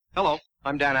Hello,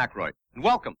 I'm Dan Aykroyd, and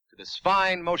welcome to this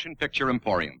fine motion picture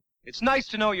emporium. It's nice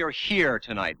to know you're here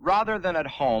tonight, rather than at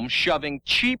home shoving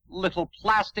cheap little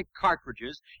plastic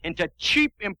cartridges into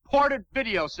cheap imported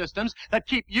video systems that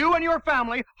keep you and your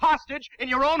family hostage in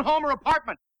your own home or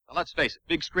apartment. Now, let's face it,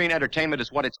 big screen entertainment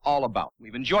is what it's all about.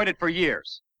 We've enjoyed it for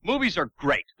years. Movies are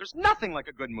great. There's nothing like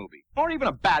a good movie, or even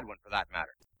a bad one for that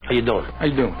matter. How you doing? How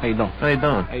you doing? How you doing? How you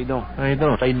doing? How you doing? How you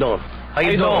doing? How you doing? How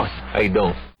you doing? How you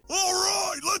doing? All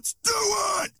right, let's do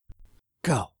it!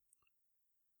 Go.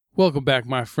 Welcome back,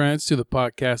 my friends, to the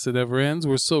podcast that never ends.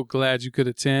 We're so glad you could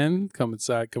attend. Come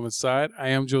inside, come inside. I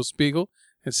am Joe Spiegel,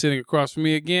 and sitting across from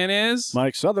me again is...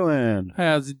 Mike Sutherland.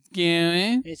 How's it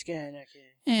going? It's going okay.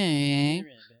 Hey.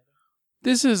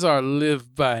 This is our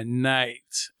Live by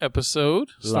Night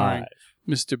episode, starring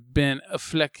Mr. Ben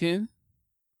Affleck.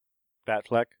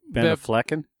 Batfleck. Ben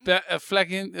Afflecken.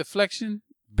 Afflection?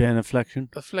 Ben Afflection.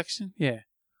 Afflection? Yeah.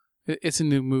 It's a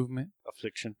new movement.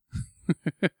 Affliction.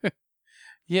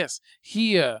 Yes.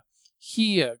 He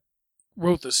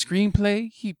wrote the screenplay,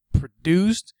 he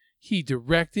produced, he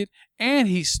directed, and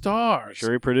he stars.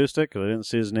 Sure he produced it? Because I didn't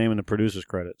see his name in the producer's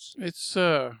credits. It's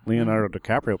Leonardo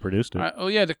DiCaprio produced it.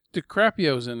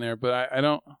 DiCaprio's in there, but I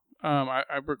don't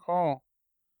I recall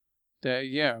that,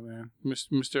 yeah, man,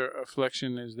 Mr.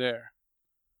 Afflection is there.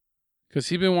 Because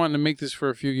he'd been wanting to make this for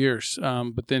a few years,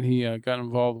 but then he got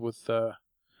involved with...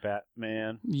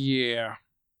 Batman. Yeah.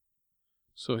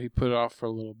 So he put it off for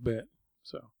a little bit.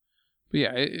 So, but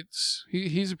yeah,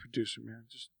 he's a producer, man.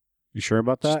 Just You sure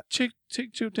about that?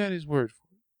 take Joe Daddy's word for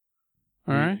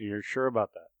it. All right? You're sure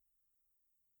about that?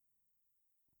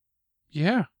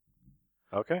 Yeah.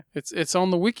 Okay. It's on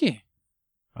the wiki.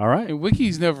 All right. And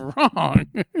wiki's never wrong.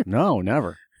 No,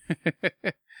 never.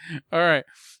 All right.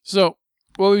 So,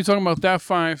 we'll be talking about that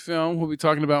fine film. We'll be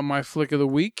talking about my flick of the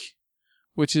week,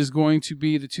 which is going to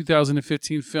be the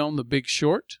 2015 film, The Big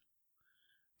Short.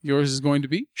 Yours is going to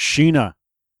be? Sheena,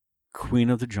 Queen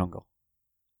of the Jungle.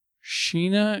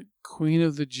 Sheena, Queen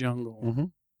of the Jungle. Mm-hmm.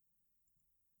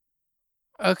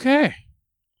 Okay.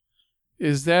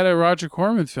 Is that a Roger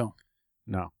Corman film?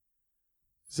 No.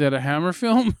 Is that a Hammer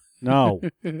film? No.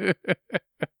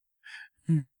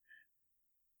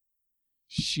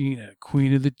 Sheena,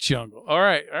 Queen of the Jungle. All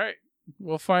right.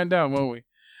 We'll find out, won't we?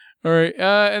 All right.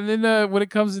 And then when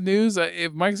it comes to news,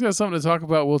 if Mike's got something to talk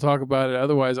about, we'll talk about it.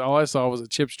 Otherwise, all I saw was a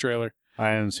Chips trailer. I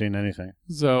haven't seen anything.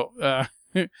 So,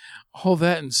 all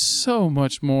that and so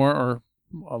much more, or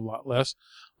a lot less,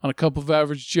 on A Couple of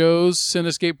Average Joes,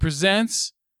 Cinescape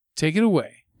presents. Take it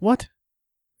away. What?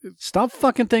 Stop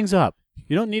fucking things up.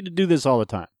 You don't need to do this all the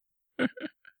time.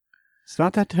 It's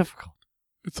not that difficult.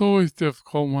 It's always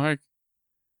difficult, Mike.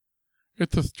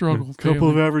 It's a struggle. A Couple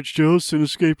of Average Joes,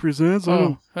 Cinescape presents.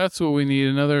 Oh, that's what we need.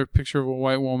 Another picture of a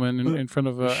white woman in front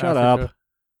of Shut Africa.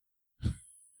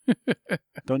 up.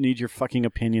 Don't need your fucking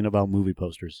opinion about movie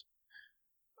posters.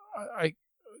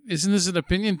 Isn't this an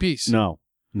opinion piece? No,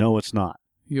 it's not.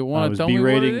 You want to tell me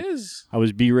what it is? I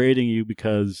was berating you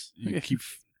because you keep...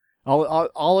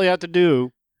 All you have to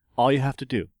do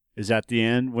is at the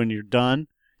end, when you're done,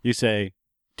 you say,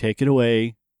 "Take it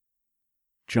away,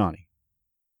 Johnny."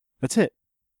 That's it.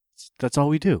 That's all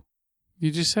we do. You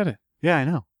just said it. Yeah, I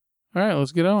know. All right,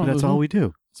 let's get on. But that's all we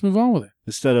do. Let's move on with it.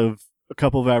 Instead of A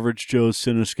Couple of Average Joes,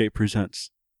 Cinescape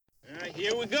presents. All right,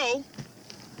 here we go.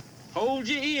 Hold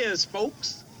your ears,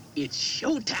 folks. It's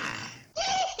showtime.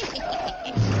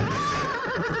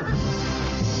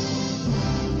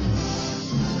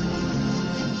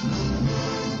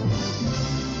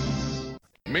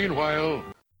 Meanwhile...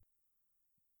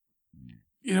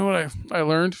 You know what I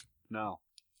learned? No.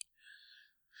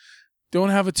 Don't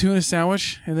have a tuna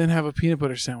sandwich and then have a peanut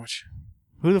butter sandwich.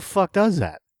 Who the fuck does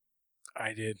that?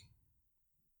 I did.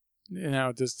 Now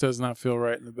it just does not feel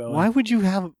right in the belly. Why would you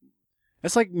have...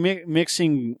 That's like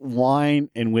mixing wine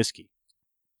and whiskey.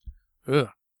 Ugh.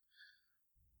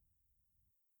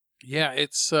 Yeah,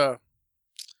 it's a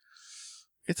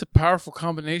powerful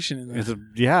combination in there.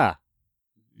 Yeah.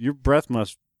 Your breath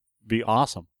must be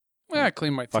awesome. Well, I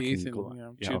clean my Fucking teeth and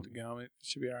cool. chew the gum. It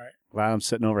should be all right. Glad I'm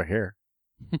sitting over here.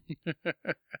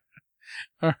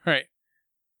 All right.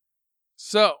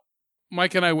 So,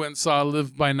 Mike and I went and saw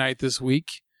Live by Night this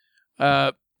week.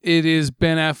 It is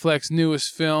Ben Affleck's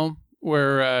newest film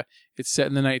where it's set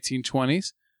in the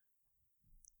 1920s.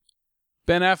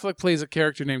 Ben Affleck plays a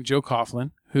character named Joe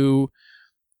Coughlin who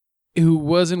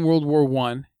was in World War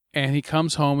I, and he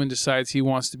comes home and decides he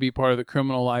wants to be part of the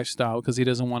criminal lifestyle because he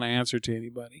doesn't want to answer to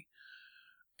anybody.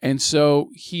 And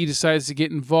so he decides to get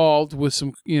involved with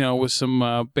some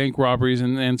bank robberies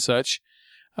and such,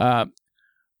 to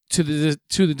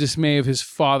the dismay of his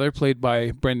father, played by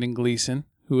Brendan Gleeson,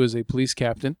 who is a police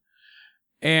captain.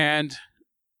 And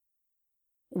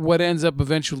what ends up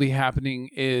eventually happening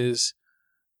is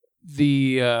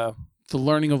the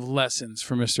learning of lessons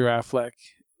for Mr. Affleck,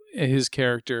 his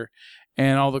character,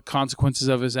 and all the consequences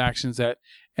of his actions that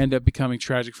end up becoming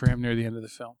tragic for him near the end of the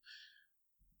film.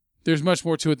 There's much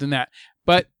more to it than that.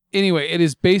 But anyway, it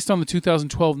is based on the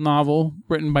 2012 novel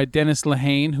written by Dennis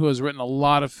Lehane, who has written a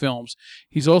lot of films.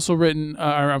 He's also written,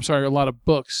 a lot of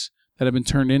books that have been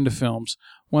turned into films.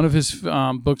 One of his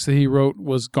books that he wrote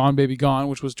was Gone Baby Gone,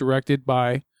 which was directed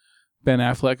by Ben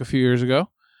Affleck a few years ago.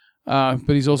 But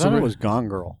he's also I thought it was Gone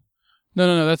Girl.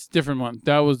 No, that's a different one.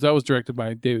 That was directed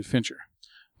by David Fincher.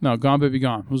 No, Gone Baby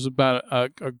Gone was about a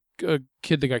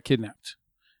kid that got kidnapped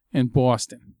in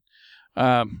Boston.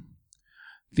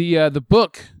 The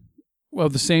book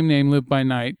of the same name, Live by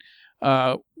Night,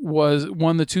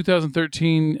 won the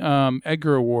 2013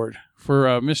 Edgar Award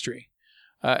for mystery.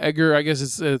 Edgar, I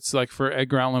guess it's like for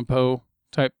Edgar Allan Poe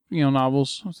type,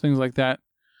 novels, things like that.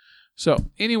 So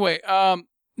anyway,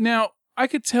 now I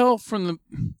could tell from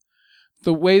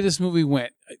the way this movie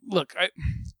went. Look,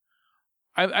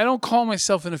 I don't call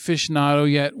myself an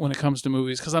aficionado yet when it comes to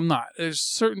movies, because I'm not. There's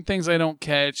certain things I don't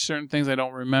catch, certain things I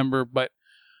don't remember, but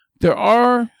there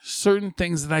are certain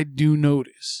things that I do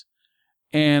notice.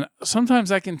 And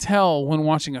sometimes I can tell when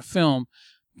watching a film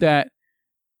that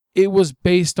it was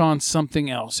based on something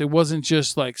else. It wasn't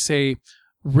just like, say,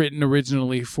 written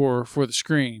originally for the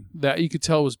screen. That you could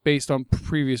tell was based on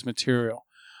previous material.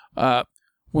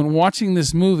 When watching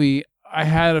this movie, I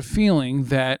had a feeling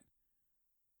that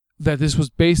this was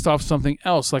based off something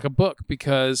else, like a book,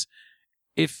 because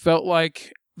it felt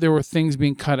like there were things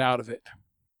being cut out of it.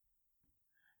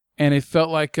 And it felt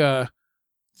like the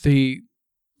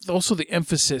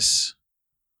emphasis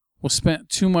was spent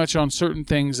too much on certain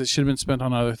things that should have been spent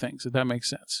on other things, if that makes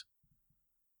sense.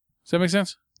 Does that make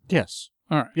sense? Yes.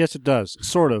 All right. Yes, it does.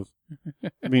 Sort of.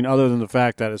 I mean, other than the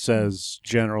fact that it says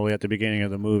generally at the beginning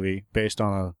of the movie, based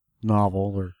on a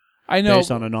novel, or I know,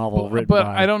 based on a novel written but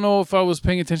by... I don't know if I was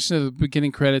paying attention to the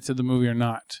beginning credits of the movie or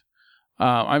not.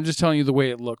 I'm just telling you the way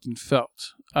it looked and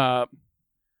felt. I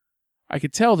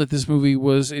could tell that this movie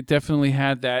it definitely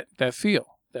had that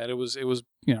feel, that it was,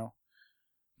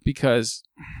 because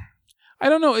I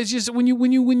don't know. It's just when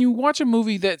you watch a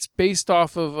movie that's based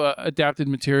off of adapted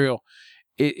material,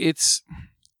 it's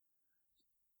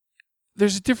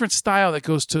there's a different style that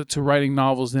goes to writing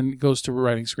novels than it goes to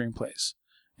writing screenplays,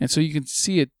 and so you can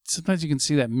see it. Sometimes you can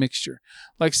see that mixture.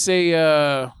 Like, say,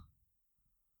 I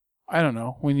don't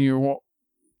know, when you're.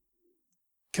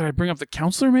 Can I bring up The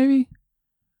Counselor? Maybe,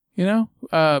 you know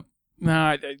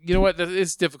what?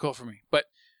 It's difficult for me, but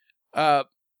I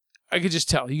could just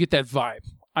tell. You get that vibe.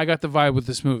 I got the vibe with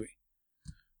this movie.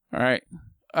 All right.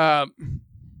 Out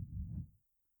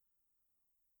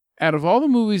of all the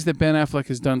movies that Ben Affleck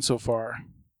has done so far,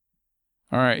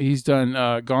 all right, he's done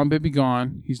Gone Baby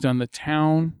Gone. He's done The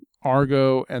Town,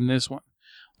 Argo, and this one,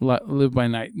 Live by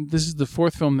Night. This is the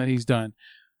fourth film that he's done.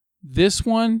 This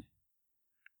one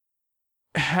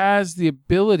has the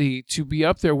ability to be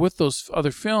up there with those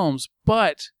other films,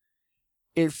 but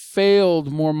it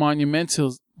failed more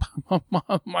monumentally.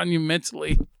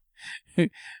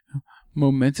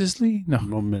 Momentously? No.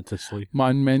 Monumentally.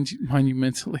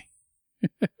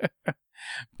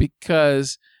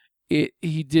 Because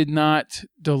he did not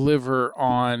deliver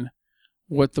on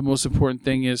what the most important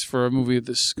thing is for a movie of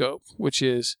this scope, which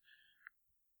is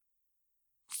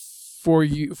for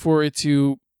it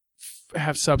to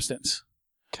have substance.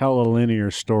 Tell a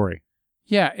linear story.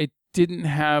 Yeah, it didn't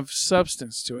have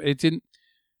substance to it.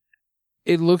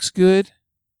 It looks good.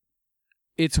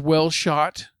 It's well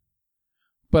shot.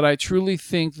 But I truly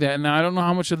think that, now I don't know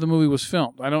how much of the movie was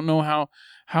filmed. I don't know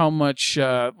how much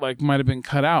might have been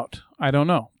cut out. I don't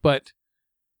know. But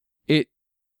it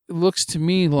looks to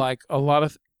me like a lot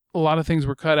of things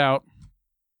were cut out,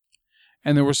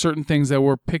 and there were certain things that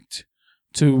were picked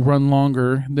to run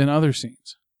longer than other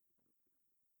scenes.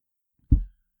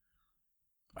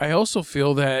 I also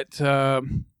feel that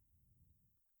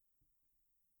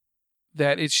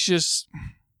it's just.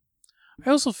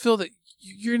 I also feel that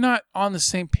you're not on the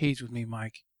same page with me,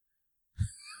 Mike.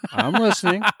 I'm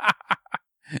listening.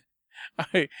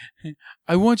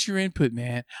 I want your input,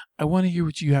 man. I want to hear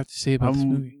what you have to say about this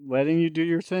movie. I'm letting you do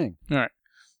your thing. All right.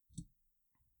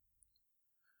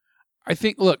 I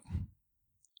think, look,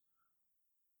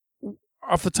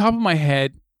 off the top of my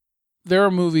head, there are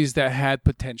movies that had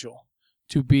potential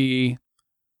to be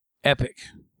epic.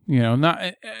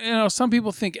 Some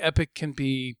people think epic can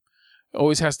be,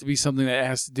 always has to be something that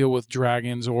has to deal with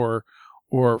dragons or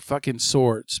fucking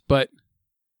swords, but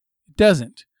it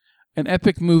doesn't. an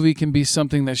epic movie can be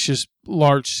something that's just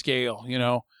large scale.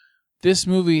 This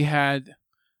movie had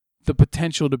the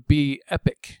potential to be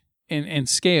epic in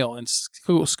scale and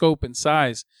scope and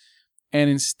size, and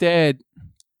instead,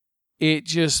 it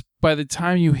just, by the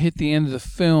time you hit the end of the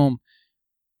film,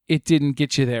 it didn't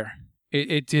get you there.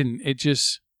 It didn't. It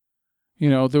just,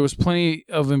 there was plenty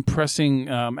of impressing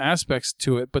aspects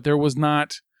to it, but there was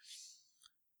not.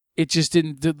 It just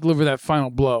didn't deliver that final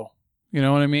blow. You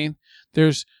know what I mean?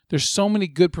 There's so many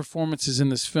good performances in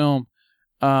this film.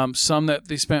 Some that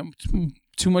they spent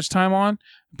too much time on,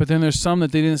 but then there's some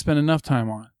that they didn't spend enough time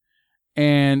on.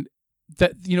 And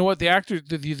that,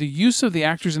 the use of the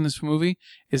actors in this movie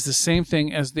is the same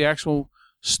thing as the actual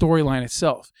storyline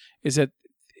itself. Is that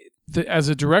as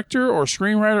a director or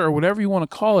screenwriter or whatever you want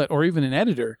to call it, or even an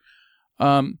editor,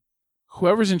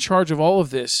 whoever's in charge of all of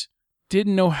this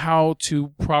didn't know how to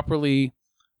properly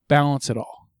balance it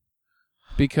all.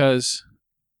 Because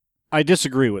I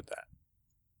disagree with that.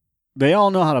 They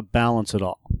all know how to balance it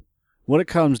all. What it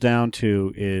comes down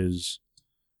to is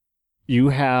you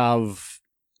have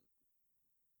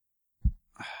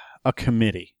a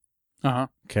committee.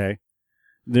 Okay?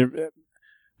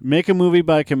 Make a movie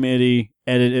by committee,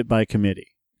 edit it by committee.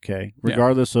 Okay?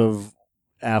 Regardless of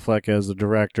Affleck as the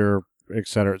director, et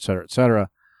cetera, et cetera, et cetera.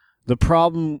 The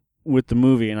problem with the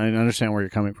movie, and I understand where you're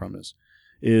coming from,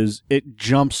 is it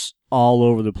jumps all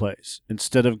over the place.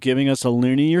 Instead of giving us a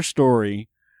linear story,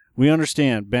 we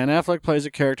understand Ben Affleck plays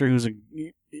a character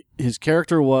his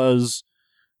character was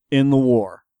in the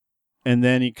war, and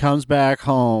then he comes back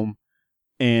home,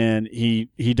 and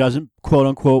he doesn't quote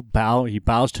unquote bow. He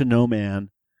bows to no man,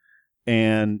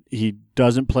 and he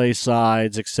doesn't play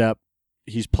sides, except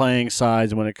he's playing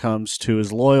sides when it comes to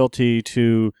his loyalty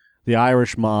to the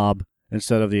Irish mob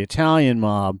instead of the Italian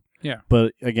mob. Yeah.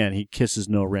 But again, he kisses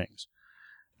no rings.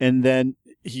 And then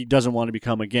he doesn't want to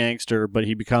become a gangster, but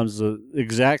he becomes the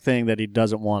exact thing that he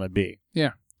doesn't want to be.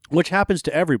 Yeah. Which happens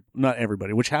to not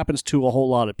everybody, which happens to a whole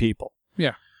lot of people.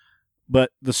 Yeah.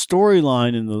 But the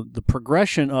storyline and the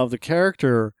progression of the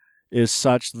character is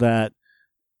such that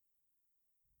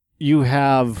you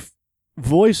have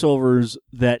voiceovers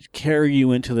that carry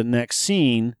you into the next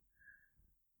scene,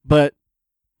 but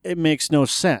it makes no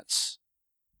sense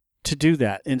to do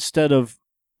that. Instead of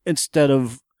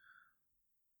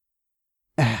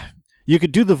you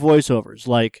could do the voiceovers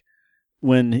like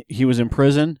when he was in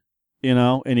prison,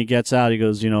 and he gets out, he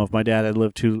goes, if my dad had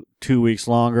lived two weeks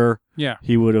longer, yeah,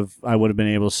 I would have been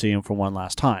able to see him for one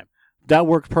last time. That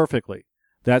worked perfectly.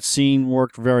 That scene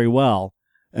worked very well.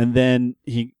 And then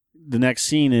the next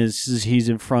scene is he's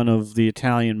in front of the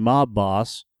Italian mob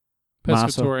boss,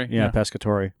 Pescatore.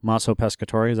 Pescatore. Maso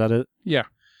Pescatore, is that it? Yeah.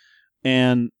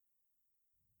 And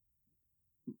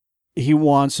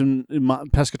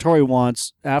Pescatore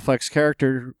wants Affleck's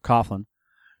character, Coughlin,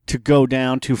 to go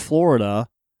down to Florida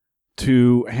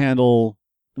to handle,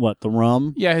 the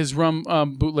rum? Yeah, his rum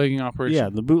bootlegging operation. Yeah,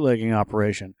 the bootlegging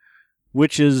operation,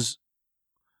 which is,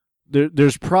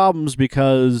 there's problems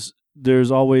because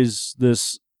there's always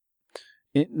this,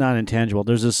 not intangible,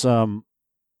 there's this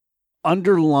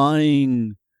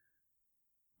underlying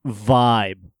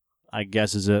vibe, I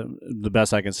guess is the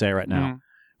best I can say right now,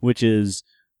 which is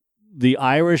the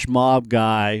Irish mob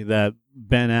guy that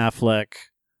Ben Affleck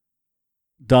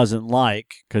doesn't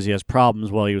like because he has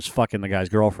problems. Well, he was fucking the guy's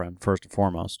girlfriend, first and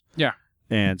foremost. Yeah.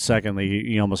 And secondly,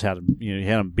 he almost had him, he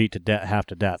had him beat to half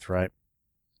to death, right?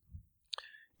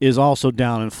 Is also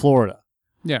down in Florida.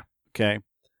 Yeah. Okay.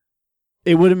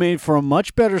 It would have made for a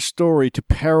much better story to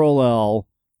parallel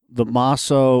the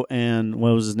Maso and,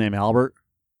 what was his name, Albert?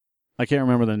 I can't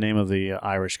remember the name of the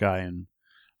Irish guy in...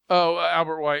 Oh,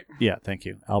 Albert White. Yeah, thank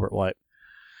you. Albert White.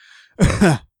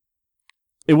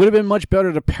 It would have been much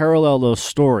better to parallel those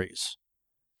stories.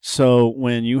 So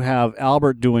when you have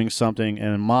Albert doing something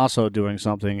and Maso doing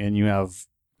something and you have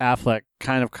Affleck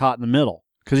kind of caught in the middle,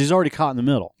 because he's already caught in the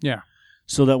middle. Yeah.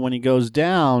 So that when he goes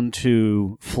down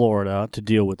to Florida to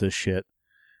deal with this shit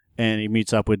and he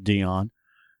meets up with Dion,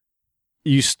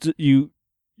 if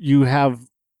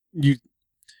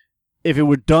it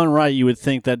were done right, you would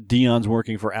think that Dion's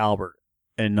working for Albert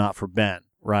and not for Ben,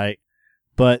 right?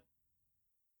 But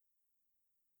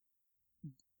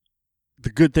the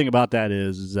good thing about that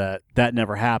is that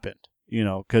never happened,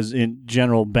 because in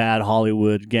general bad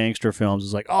Hollywood gangster films,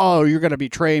 it's like, oh, you're going to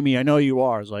betray me. I know you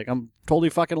are. It's like, I'm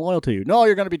totally fucking loyal to you. No,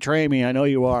 you're going to betray me. I know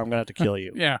you are. I'm going to have to kill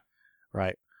you. Yeah.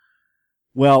 Right.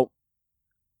 Well,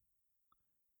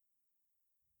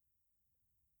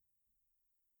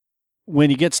 when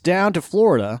he gets down to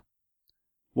Florida,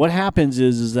 what happens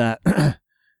is that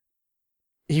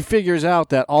he figures out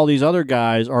that all these other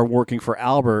guys are working for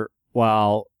Albert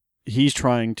while he's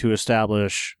trying to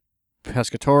establish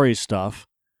Pescatore's stuff,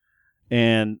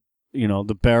 and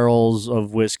the barrels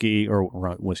of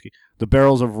the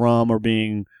barrels of rum are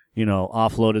being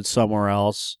offloaded somewhere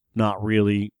else, not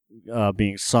really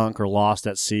being sunk or lost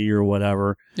at sea or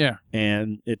whatever. Yeah.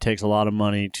 And it takes a lot of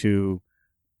money to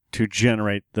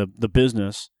generate the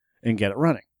business and get it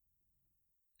running.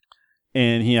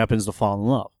 And he happens to fall in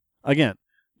love. Again,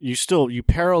 you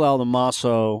parallel the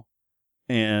Maso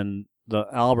and the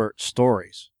Albert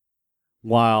stories,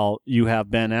 while you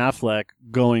have Ben Affleck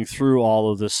going through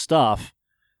all of this stuff,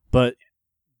 but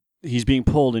he's being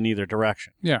pulled in either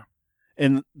direction. Yeah.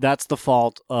 And that's the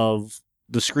fault of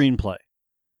the screenplay.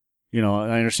 I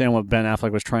understand what Ben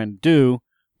Affleck was trying to do,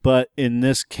 but in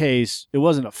this case, it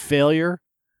wasn't a failure.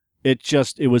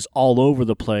 It was all over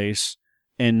the place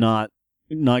and not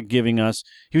giving us...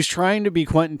 He was trying to be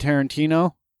Quentin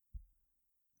Tarantino,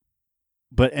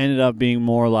 but ended up being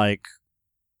more like...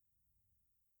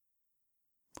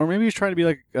 Or maybe he was trying to be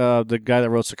like the guy that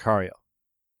wrote Sicario.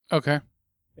 Okay.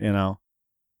 I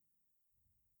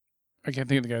can't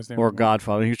think of the guy's name. Or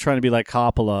Godfather. He was trying to be like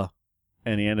Coppola,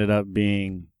 and he ended up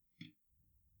being...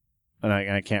 And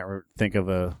I can't think of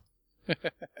a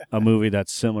movie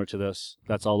that's similar to this.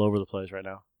 That's all over the place right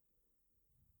now.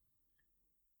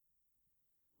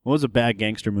 What was a bad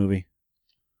gangster movie?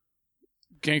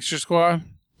 Gangster Squad?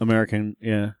 American,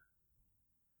 yeah.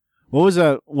 What was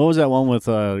that one with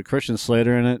Christian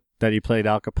Slater in it that he played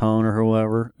Al Capone or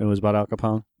whoever? It was about Al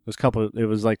Capone. It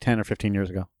was like 10 or 15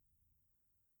 years ago.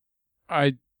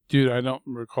 I don't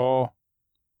recall.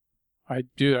 I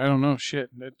don't know.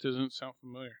 Shit, that doesn't sound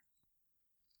familiar.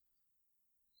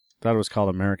 Thought it was called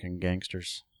American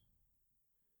Gangsters.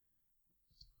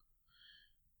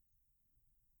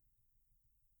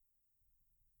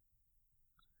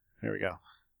 Here we go.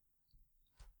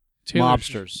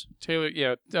 Mobsters. Taylor,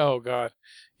 yeah. Oh God,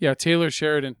 yeah. Taylor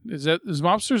Sheridan. Is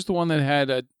Mobsters the one that had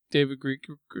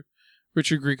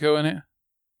Richard Grieco in it?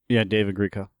 Yeah, David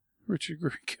Grieco. Richard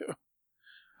Grieco.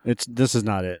 This is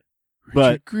not it.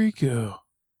 Richard Grieco.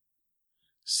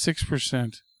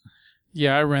 6%.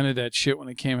 Yeah, I rented that shit when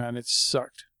it came out, and it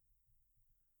sucked.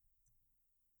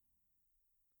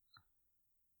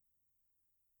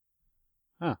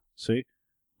 Huh. See?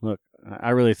 Look,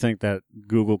 I really think that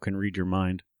Google can read your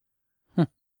mind. Huh.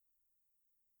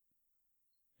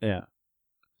 Yeah.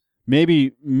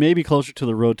 Maybe closer to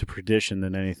the road to perdition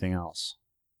than anything else.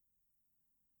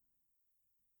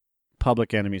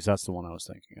 Public Enemies, that's the one I was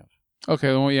thinking of.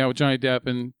 Okay, the one, yeah, with Johnny Depp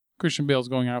and Christian Bale's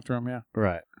going after him, yeah.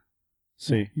 Right.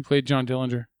 See? He played John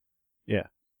Dillinger. Yeah.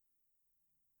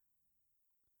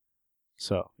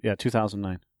 So, yeah,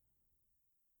 2009.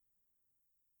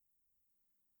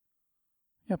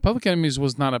 Yeah, Public Enemies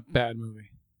was not a bad movie.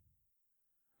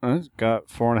 It's got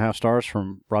 4.5 stars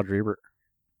from Roger Ebert.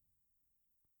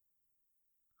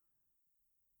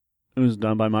 It was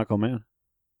done by Michael Mann.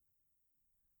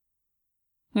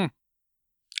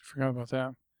 Forgot about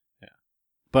that. Yeah.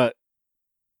 But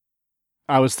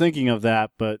I was thinking of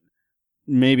that, but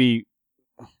maybe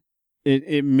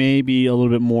it may be a little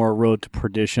bit more Road to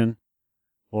Perdition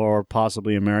or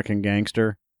possibly American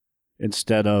Gangster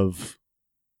instead of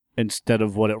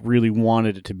what it really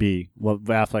wanted it to be, what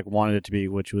Affleck wanted it to be,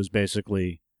 which was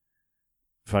basically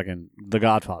fucking The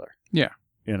Godfather. Yeah.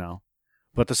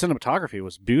 But the cinematography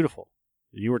was beautiful.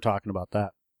 You were talking about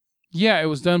that. Yeah, it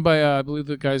was done by, I believe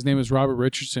the guy's name is Robert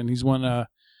Richardson. He won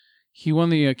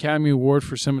the Academy Award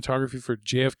for cinematography for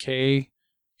JFK,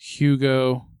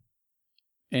 Hugo,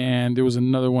 and there was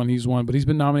another one he's won, but he's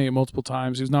been nominated multiple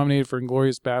times. He was nominated for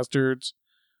Inglourious Bastards,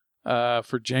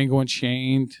 for Django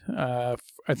Unchained, I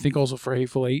think also for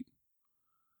Hateful Eight.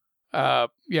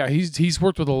 Yeah, he's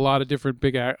worked with a lot of different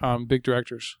big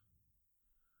directors.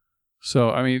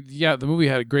 So, I mean, yeah, the movie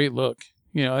had a great look.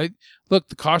 Look,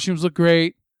 the costumes look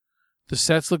great. The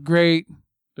sets look great.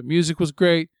 The music was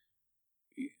great.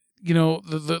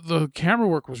 The camera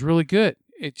work was really good.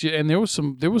 And there was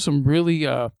some really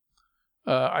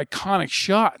iconic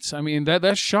shots. I mean,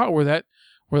 that shot where that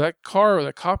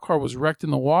cop car was wrecked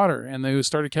in the water and they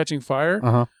started catching fire.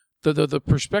 Uh-huh. The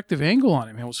perspective angle on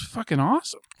it, man, was fucking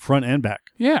awesome. Front and back.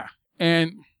 Yeah.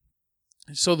 And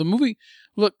so the movie,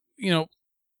 look,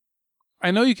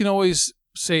 I know you can always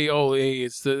say, oh, hey,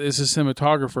 it's a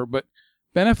cinematographer, but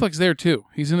Ben Affleck's there too.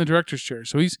 He's in the director's chair.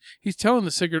 So he's telling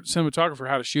the cinematographer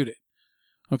how to shoot it.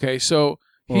 Okay, so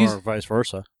or vice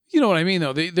versa. You know what I mean,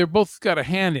 though. They're both got a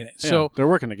hand in it. Yeah, so they're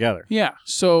working together. Yeah.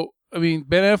 So, I mean,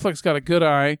 Ben Affleck's got a good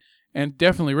eye, and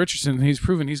definitely Richardson, he's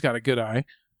proven he's got a good eye.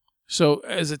 So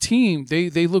as a team,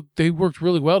 they worked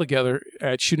really well together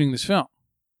at shooting this film.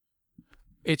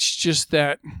 It's just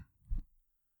that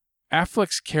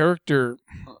Affleck's character,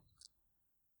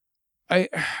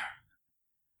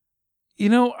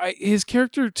 his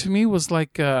character to me was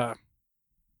like up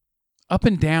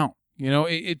and down.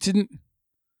 It didn't.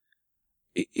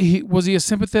 Was he a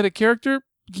sympathetic character?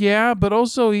 Yeah, but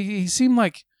also he seemed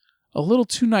like a little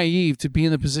too naive to be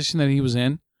in the position that he was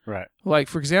in. Right. Like,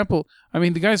 for example, I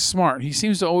mean, the guy's smart. He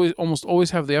seems to almost always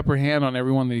have the upper hand on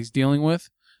everyone that he's dealing with,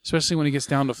 especially when he gets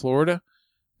down to Florida.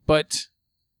 But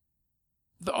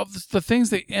the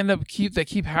things that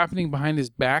keep happening behind his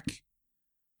back,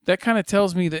 that kind of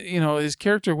tells me that his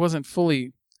character wasn't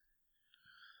fully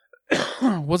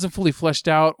fleshed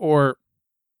out, or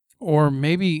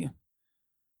maybe,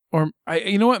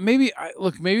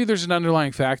 maybe there's an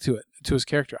underlying fact to his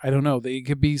character. I don't know. It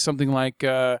could be something like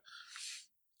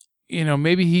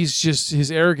maybe he's just,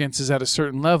 his arrogance is at a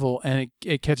certain level and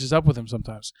it catches up with him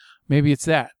sometimes. Maybe it's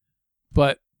that.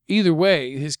 But either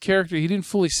way, his character, he didn't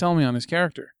fully sell me on his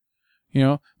character.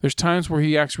 There's times where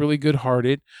he acts really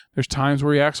good-hearted. There's times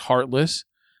where he acts heartless.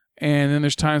 And then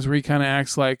there's times where he kind of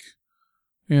acts like,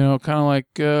 kind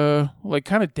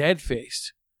of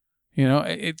dead-faced.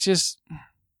 It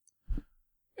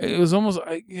was almost,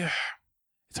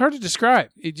 it's hard to describe.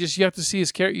 You have to see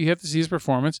his character, you have to see his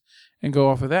performance and go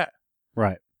off of that.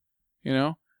 Right.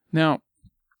 Now,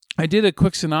 I did a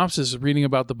quick synopsis of reading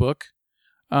about the book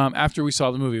after we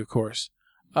saw the movie, of course.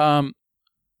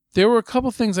 There were a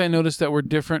couple things I noticed that were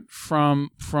different from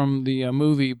the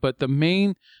movie, but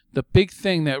the big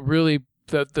thing that really,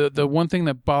 the one thing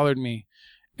that bothered me,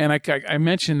 and I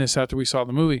mentioned this after we saw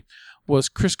the movie, was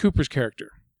Chris Cooper's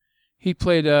character. He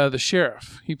played the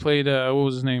sheriff. He played, what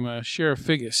was his name? Sheriff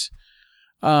Figgis.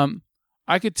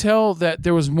 I could tell that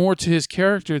there was more to his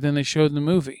character than they showed in the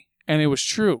movie. And it was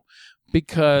true.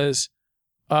 Because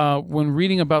when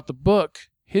reading about the book,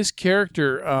 his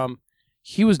character,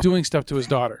 he was doing stuff to his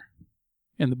daughter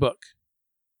in the book.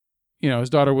 His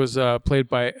daughter was played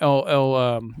by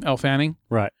Elle Fanning.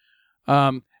 Right.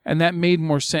 And that made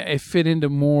more sense. It fit into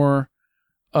more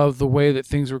of the way that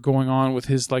things were going on with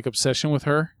his obsession with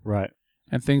her. Right.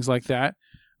 And things like that.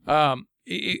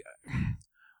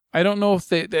 I don't know if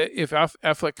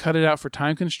Affleck cut it out for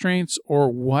time constraints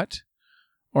or what,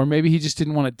 or maybe he just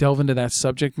didn't want to delve into that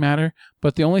subject matter.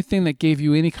 But the only thing that gave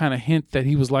you any kind of hint that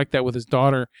he was like that with his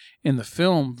daughter in the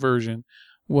film version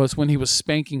was when he was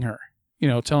spanking her,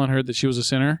 telling her that she was a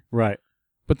sinner. Right.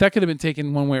 But that could have been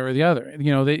taken one way or the other.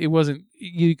 It wasn't.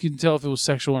 You can tell if it was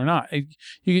sexual or not.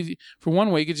 For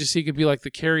one way, you could just see it could be like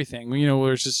the Carrie thing,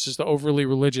 where it's just the overly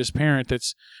religious parent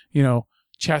that's,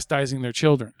 chastising their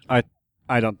children.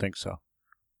 I don't think so.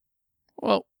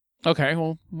 Well, okay.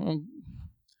 Well,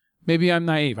 maybe I'm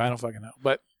naive. I don't fucking know.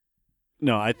 But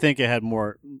no, I think it had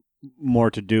more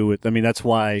to do with. I mean, that's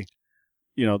why,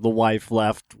 the wife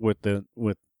left with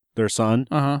their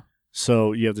son.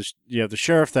 So you have the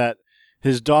sheriff that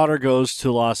his daughter goes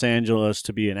to Los Angeles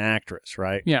to be an actress,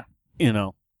 right? Yeah.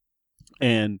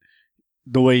 And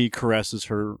the way he caresses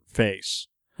her face,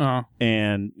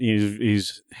 and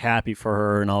he's happy for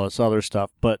her and all this other stuff,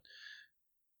 but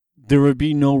there would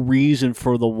be no reason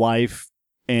for the wife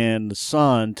and the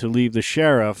son to leave the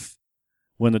sheriff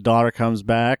when the daughter comes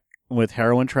back with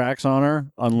heroin tracks on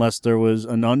her, unless there was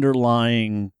an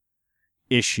underlying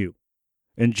issue.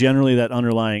 And generally that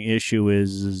underlying issue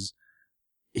is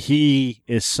he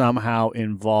is somehow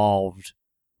involved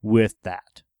with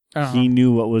that. He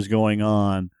knew what was going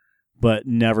on, but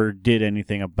never did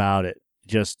anything about it.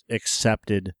 Just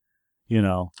accepted,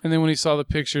 And then when he saw the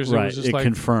pictures, it was just it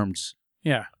confirms.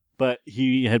 Yeah. But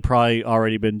he had probably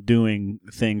already been doing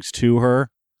things to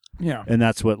her. Yeah. And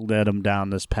that's what led him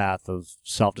down this path of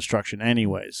self-destruction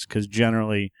anyways. Because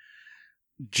generally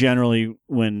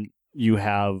when you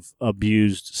have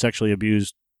sexually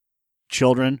abused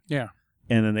children, yeah,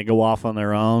 and then they go off on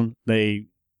their own, they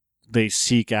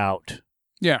seek out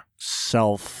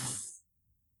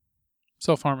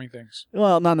self-harming things.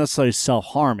 Well, not necessarily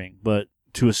self-harming, but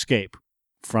to escape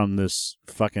from this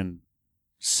fucking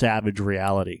savage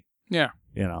reality. Yeah.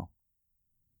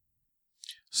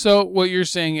 So what you're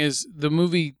saying is the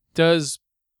movie does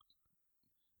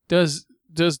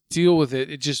deal with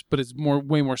it. But it's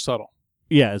way more subtle.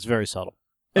 Yeah, it's very subtle,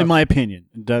 in my opinion.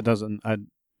 That doesn't.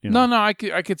 No, I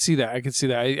could see that. I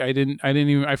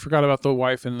forgot about the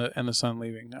wife and the son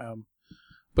leaving.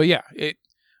 But yeah,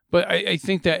 But I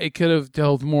think that it could have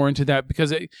delved more into that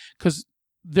because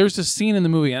there's a scene in the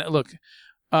movie, and look,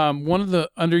 one of the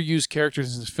underused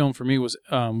characters in this film for me was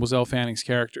Elle Fanning's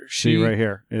character. See right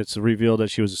here, it's revealed that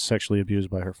she was sexually abused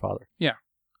by her father. Yeah.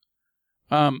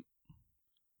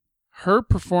 Her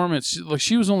performance,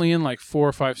 she was only in 4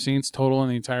 or 5 scenes total in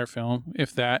the entire film,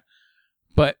 if that.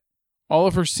 But all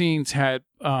of her scenes had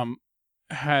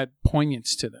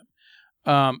poignance to them.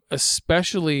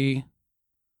 Especially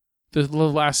the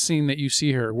last scene that you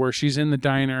see her, where she's in the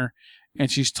diner and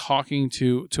she's talking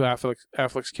to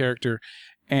Affleck's character,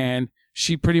 and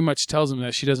she pretty much tells him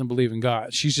that she doesn't believe in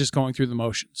God. She's just going through the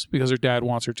motions because her dad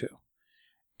wants her to.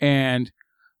 And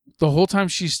the whole time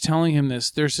she's telling him this,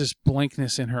 there's this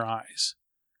blankness in her eyes.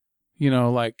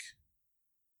 Like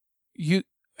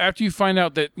after you find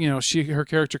out that, her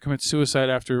character commits suicide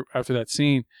after that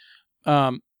scene,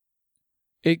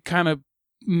 it kind of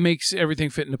makes everything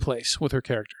fit into place with her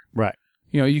character. Right.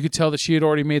 You could tell that she had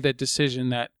already made that decision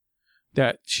that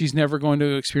she's never going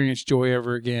to experience joy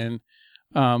ever again.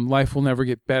 Life will never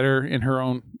get better in her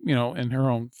own,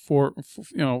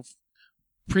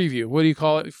 preview. What do you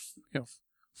call it?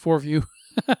 Foreview.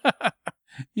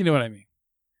 You know what I mean?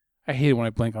 I hate it when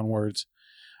I blank on words.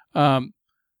 But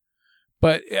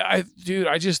I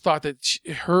just thought that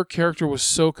her character was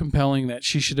so compelling that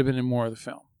she should have been in more of the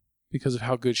film because of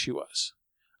how good she was.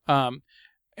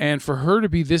 And for her to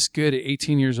be this good at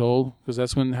 18 years old, because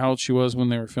that's how old she was when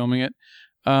they were filming it,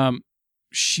 I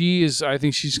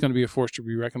think she's going to be a force to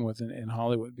be reckoned with in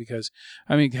Hollywood, because,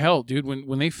 hell, dude,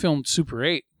 when they filmed Super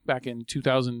 8 back in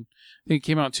 2000, I think it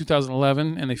came out in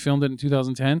 2011 and they filmed it in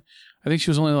 2010. I think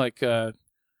she was only like 11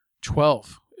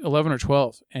 or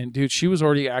 12. And dude, she was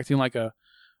already acting like a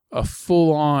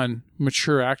full-on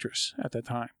mature actress at that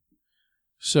time.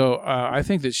 So I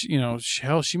think that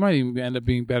she might even end up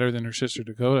being better than her sister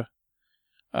Dakota,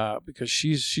 because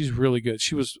she's really good.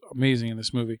 She was amazing in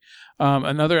this movie.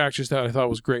 Another actress that I thought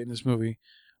was great in this movie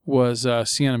was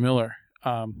Sienna Miller,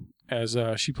 as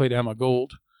she played Emma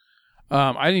Gold.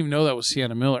 I didn't even know that was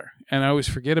Sienna Miller, and I always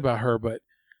forget about her. But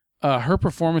her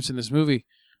performance in this movie,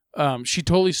 she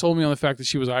totally sold me on the fact that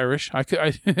she was Irish.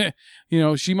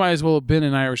 She might as well have been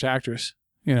an Irish actress,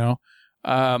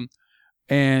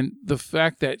 and the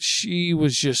fact that she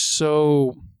was just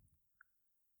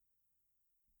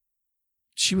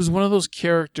she was one of those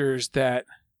characters that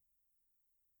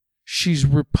she's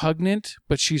repugnant,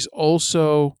 but she's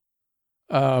also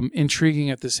intriguing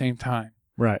at the same time.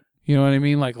 Right. You know what I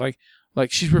mean? Like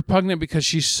she's repugnant because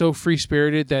she's so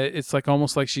free-spirited that it's like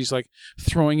almost like she's like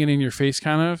throwing it in your face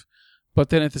kind of.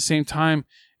 But then at the same time,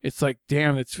 it's like,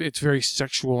 damn, it's very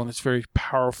sexual and it's very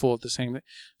powerful at the same time.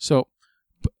 So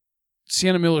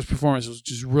Sienna Miller's performance was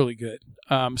just really good.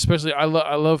 Especially, I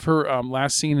love her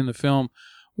last scene in the film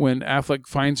when Affleck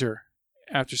finds her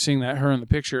after seeing her in the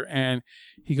picture, and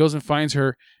he goes and finds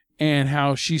her, and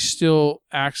how she still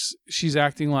acts. She's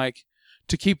acting like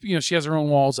to keep, she has her own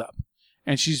walls up,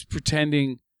 and she's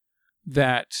pretending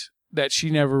that she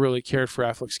never really cared for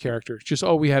Affleck's character. Just,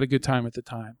 we had a good time at the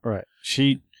time. Right.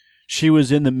 She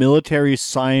was in the military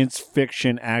science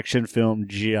fiction action film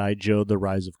G.I. Joe: The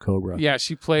Rise of Cobra. Yeah,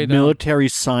 she played military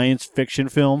science fiction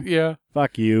film. Yeah.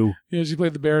 Fuck you. Yeah, she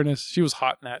played the Baroness. She was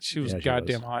hot in that. She was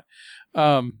goddamn hot.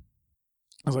 It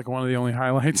was like one of the only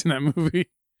highlights in that movie.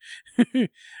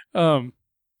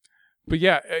 But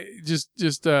yeah,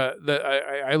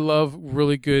 I love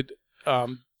really good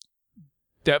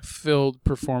depth-filled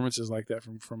performances like that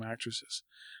from actresses.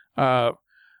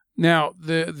 Now,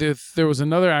 there was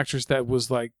another actress that was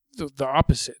like the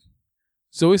opposite.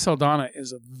 Zoe Saldana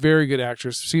is a very good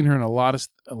actress. I've seen her in a lot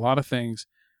of things,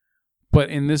 but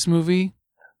in this movie,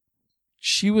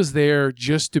 she was there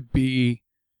just to be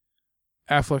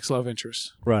Affleck's love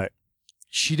interest. Right.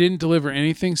 She didn't deliver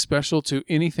anything special to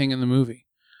anything in the movie.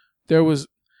 There was,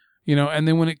 and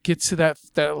then when it gets to that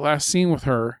last scene with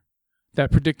her,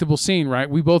 that predictable scene, right?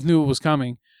 We both knew it was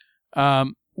coming.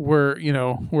 Where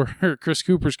Chris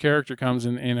Cooper's character comes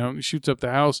and shoots up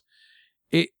the house.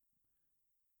 It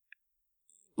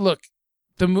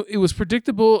was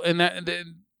predictable, and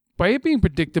by it being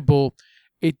predictable,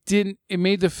 it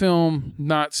made the film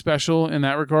not special in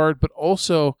that regard. But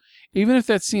also, even if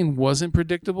that scene wasn't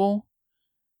predictable,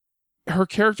 her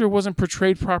character wasn't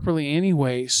portrayed properly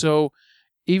anyway. So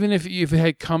even if it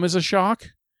had come as a shock,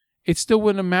 it still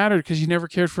wouldn't have mattered because you never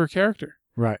cared for her character.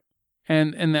 Right.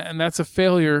 And that's a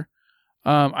failure.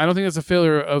 I don't think that's a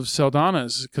failure of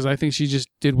Saldana's, because I think she just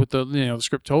did what the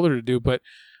script told her to do. But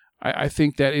I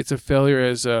think that it's a failure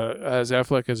as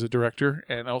Affleck as a director,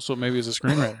 and also maybe as a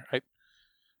screenwriter.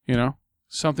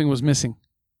 Something was missing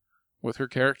with her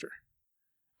character,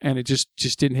 and it just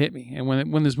didn't hit me. And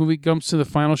when this movie comes to the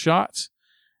final shots,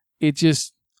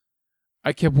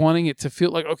 I kept wanting it to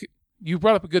feel like, okay, you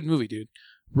brought up a good movie, dude.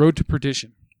 Road to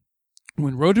Perdition.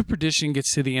 When Road to Perdition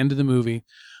gets to the end of the movie,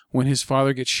 when his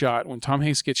father gets shot, when Tom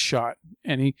Hanks gets shot,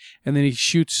 and then he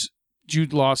shoots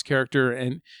Jude Law's character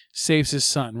and saves his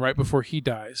son right before he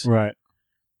dies. Right.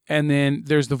 And then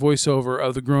there's the voiceover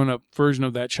of the grown-up version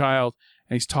of that child,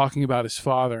 and he's talking about his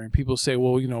father. And people say,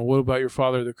 well, what about your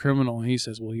father, the criminal? And he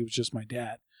says, well, he was just my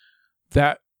dad.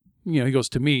 That, he goes,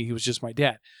 to me, he was just my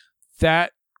dad.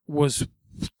 That was,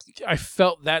 I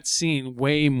felt that scene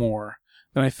way more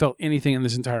than I felt anything in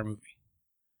this entire movie.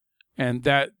 And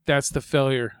that's the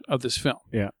failure of this film.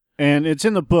 Yeah. And it's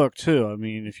in the book too. I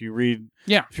mean, if you read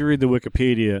the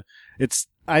Wikipedia,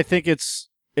 I think it's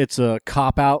a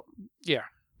cop out. Yeah.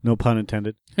 No pun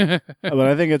intended. But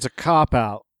I think it's a cop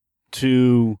out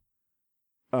to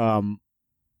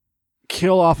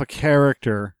kill off a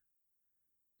character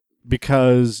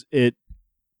because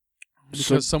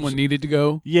someone needed to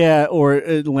go. Yeah, or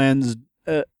it lends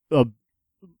a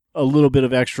little bit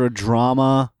of extra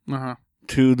drama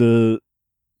to the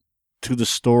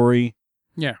story.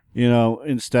 Yeah.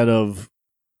 Instead of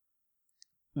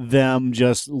them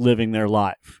just living their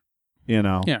life.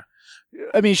 Yeah.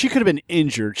 I mean, she could have been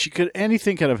injured.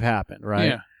 Anything could have happened, right?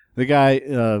 Yeah. The guy,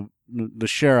 the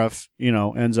sheriff,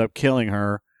 ends up killing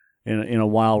her in a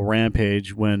wild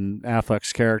rampage when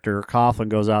Affleck's character Coughlin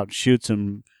goes out and shoots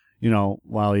him.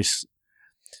 While he's.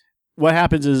 What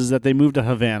happens is that they move to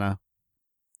Havana.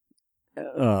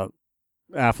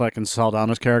 Affleck and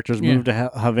Saldana's characters moved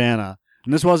to Havana,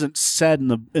 and this wasn't said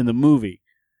in the movie.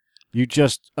 You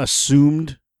just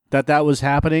assumed that was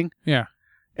happening. Yeah,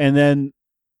 and then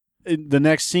the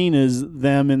next scene is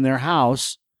them in their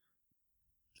house.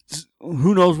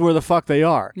 Who knows where the fuck they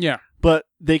are? Yeah, but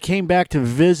they came back to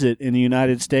visit in the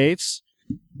United States,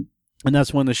 and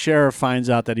that's when the sheriff finds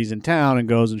out that he's in town and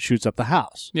goes and shoots up the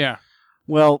house. Yeah.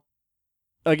 Well,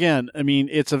 again, I mean,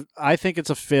 I think it's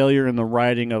a failure in the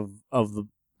writing of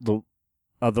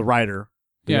the writer,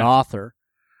 the author,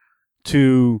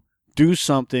 to do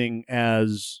something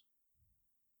as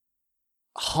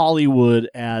Hollywood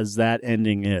as that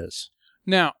ending is.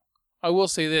 Now, I will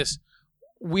say this.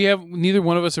 Neither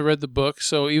one of us have read the book,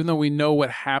 so even though we know what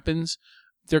happens,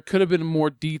 there could have been more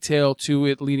detail to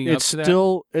it leading up to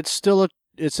that.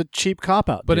 It's a cheap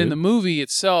cop-out. But dude. in the movie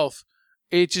itself,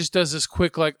 it just does this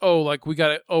quick, we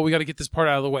got to get this part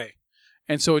out of the way.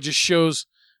 And so it just shows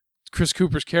Chris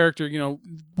Cooper's character,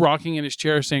 rocking in his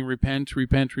chair saying, repent,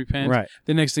 repent, repent. Right.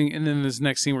 The next thing, and then this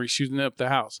next scene where he's shooting up the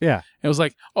house. Yeah. It was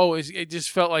like, it just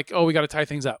felt like, we got to tie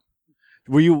things up.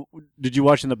 Did you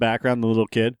watch in the background the little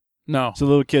kid? No. So the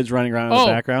little kid's running around in the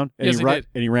background, and yes,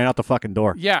 he ran out the fucking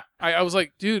door. Yeah. I was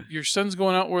like, dude, your son's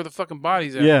going out where the fucking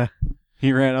body's at. Yeah.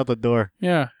 He ran out the door.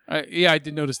 Yeah. I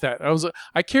did notice that.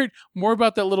 I cared more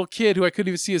about that little kid who I couldn't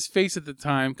even see his face at the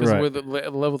time because of the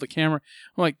level of the camera.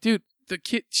 I'm like, dude, the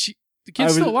kid's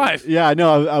still alive. Yeah, I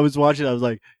know. I was watching. I was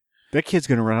like, that kid's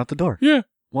going to run out the door. Yeah.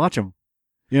 Watch him.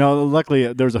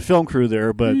 Luckily there was a film crew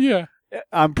there, but yeah.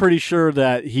 I'm pretty sure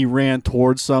that he ran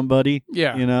towards somebody.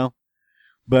 Yeah.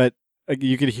 But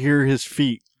you could hear his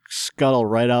feet scuttle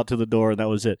right out to the door, and that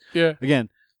was it. Yeah. Again,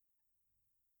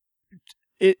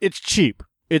 it's cheap.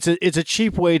 It's a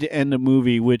cheap way to end a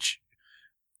movie, which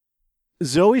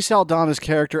Zoe Saldana's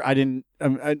character,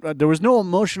 there was no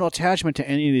emotional attachment to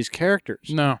any of these characters.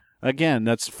 No. Again,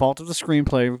 that's the fault of the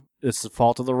screenplay. It's the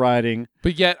fault of the writing.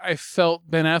 But yet I felt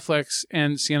Ben Affleck's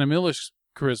and Sienna Miller's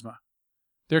charisma,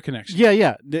 their connection.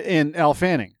 Yeah. And Elle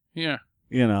Fanning. Yeah.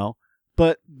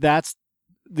 But that's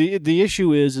the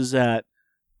issue is that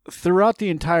throughout the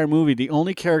entire movie, the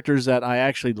only characters that I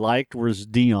actually liked was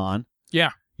Dion.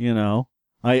 Yeah.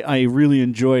 I really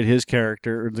enjoyed his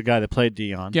character, the guy that played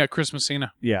Dion. Yeah, Chris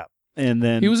Messina. Yeah. And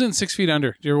then he was in 6 Feet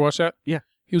Under. Did you ever watch that? Yeah.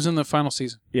 He was in the final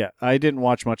season. Yeah. I didn't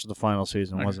watch much of the final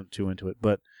season. I wasn't too into it.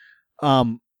 But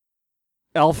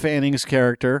Elle Fanning's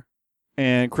character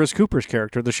and Chris Cooper's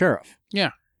character, the sheriff.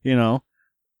 Yeah.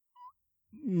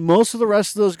 Most of the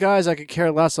rest of those guys I could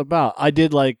care less about. I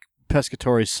did like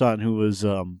Pescatore's son, who was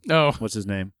what's his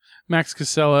name? Max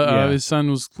Casella. Yeah. His son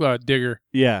was Digger.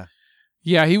 Yeah.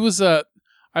 Yeah, he was I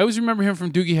always remember him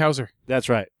from Doogie Howser. That's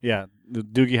right. Yeah.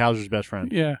 Doogie Howser's best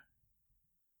friend. Yeah.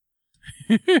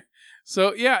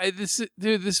 So yeah,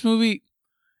 this movie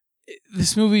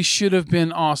should have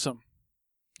been awesome.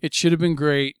 It should have been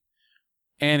great,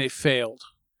 and it failed.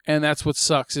 And that's what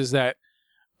sucks is that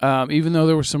even though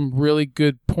there were some really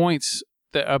good points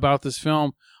about this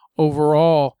film,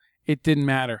 overall it didn't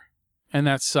matter, and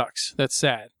that sucks. That's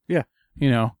sad. Yeah.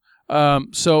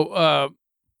 So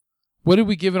what did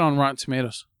we give it on Rotten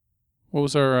Tomatoes? What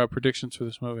was our predictions for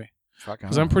this movie?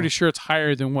 Because I'm pretty sure it's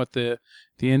higher than what the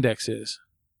index is.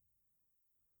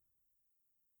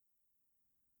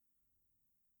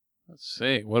 Let's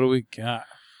see. What do we got?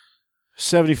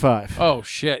 75. Oh,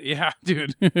 shit. Yeah,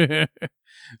 dude.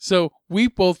 So we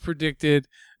both predicted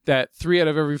that 3 out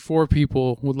of every 4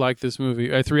 people would like this movie.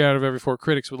 3 out of every 4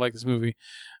 critics would like this movie.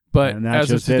 But And that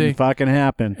as of just didn't today, fucking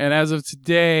happen. and as of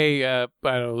today, I don't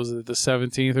know, was it the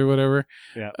 17th or whatever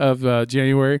of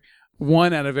January?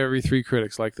 1 out of every 3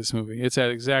 critics like this movie. It's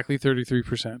at exactly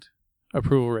 33%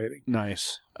 approval rating.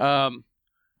 Nice.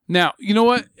 Now, you know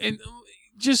what? And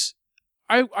just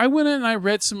I went in and I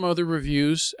read some other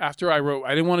reviews after I wrote.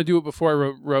 I didn't want to do it before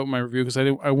I wrote my review because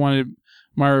I wanted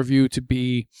my review to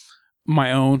be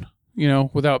my own,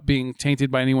 without being tainted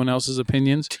by anyone else's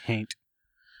opinions. Taint.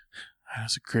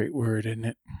 That's a great word, isn't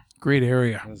it? Great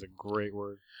area. That's a great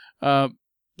word.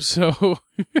 So,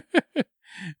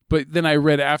 but then I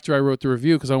read after I wrote the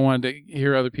review because I wanted to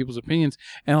hear other people's opinions,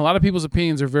 and a lot of people's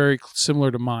opinions are very similar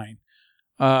to mine.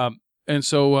 And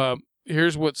so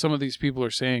here's what some of these people are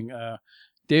saying.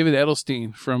 David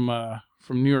Edelstein from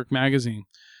New York Magazine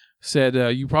said,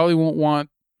 "You probably won't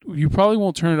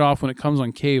turn it off when it comes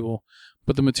on cable,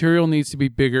 but the material needs to be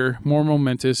bigger, more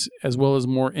momentous, as well as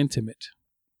more intimate."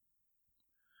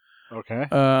 Okay.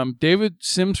 David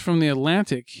Sims from The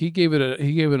Atlantic, he gave it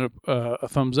a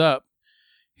thumbs up.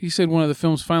 He said one of the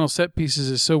film's final set pieces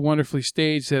is so wonderfully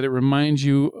staged that it reminds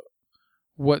you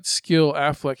what skill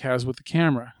Affleck has with the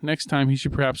camera. Next time, he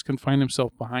should perhaps confine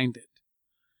himself behind it.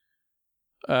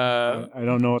 I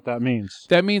don't know what that means.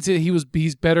 That means that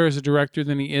he's better as a director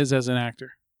than he is as an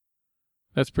actor.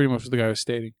 That's pretty much what the guy was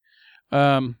stating.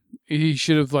 He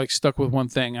should have stuck with one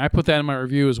thing. I put that in my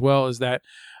review as well, is that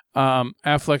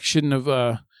Affleck shouldn't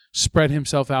have spread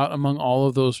himself out among all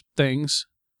of those things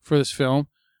for this film.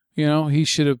 He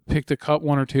should have picked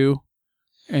one or two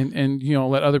and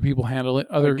let other people handle it.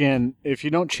 Again, if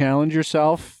you don't challenge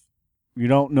yourself, you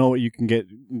don't know what you can get.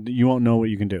 You won't know what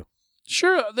you can do.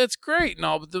 Sure, that's great and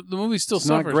all, but the movie still It's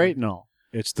suffers. not great and all.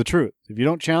 It's the truth. If you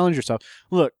don't challenge yourself,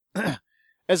 look,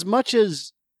 as much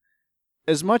as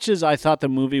I thought the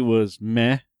movie was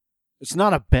meh, it's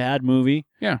not a bad movie.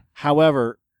 Yeah.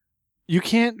 However, you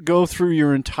can't go through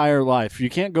your entire life. You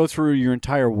can't go through your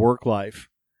entire work life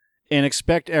and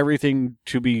expect everything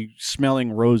to be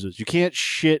smelling roses. You can't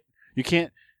shit. You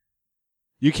can't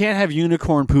have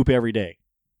unicorn poop every day.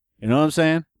 You know what I'm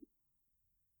saying?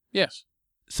 Yes.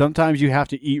 Sometimes you have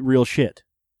to eat real shit.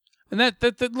 And that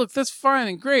look, that's fine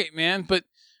and great, man. But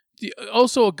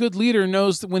also, a good leader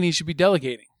knows when he should be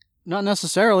delegating, Not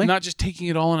necessarily. not just taking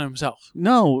it all on himself.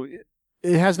 No,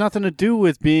 it has nothing to do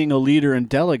with being a leader and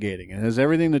delegating. It has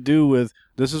everything to do with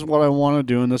this is what I want to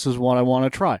do and this is what I want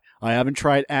to try. I haven't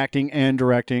tried acting and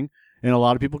directing, and a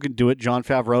lot of people can do it. Jon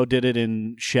Favreau did it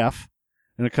in Chef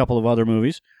and a couple of other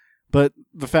movies. But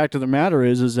the fact of the matter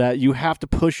is that you have to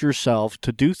push yourself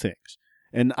to do things.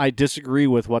 And I disagree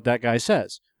with what that guy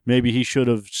says. Maybe he should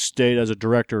have stayed as a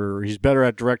director, or he's better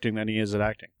at directing than he is at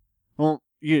acting. Well,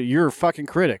 you're a fucking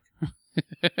critic.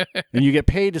 And you get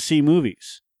paid to see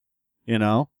movies.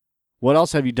 What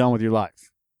else have you done with your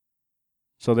life?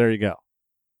 So there you go.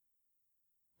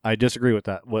 I disagree with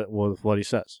that, with what he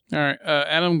says. All right.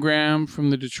 Adam Graham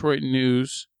from the Detroit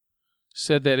News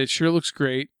said that it sure looks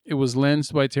great. It was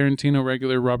lensed by Tarantino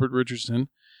regular Robert Richardson,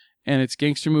 and its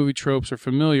gangster movie tropes are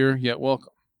familiar yet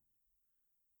welcome.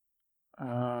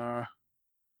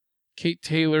 Kate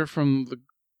Taylor from the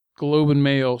Globe and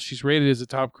Mail, she's rated as a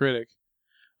top critic,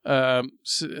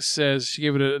 says she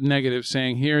gave it a negative,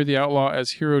 saying, "Here, the outlaw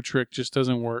as hero trick just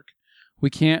doesn't work. We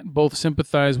can't both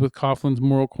sympathize with Coughlin's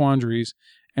moral quandaries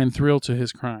and thrill to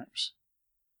his crimes."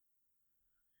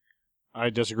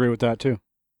 I disagree with that, too.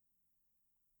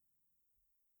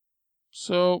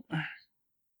 So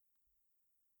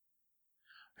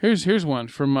here's one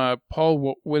from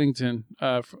Paul Whittington,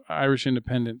 Irish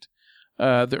Independent.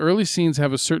 The early scenes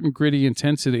have a certain gritty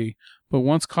intensity, but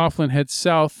once Coughlin heads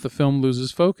south, the film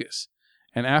loses focus,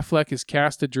 and Affleck is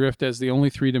cast adrift as the only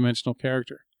three-dimensional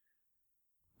character.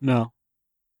 No.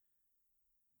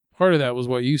 Part of that was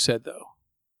what you said, though,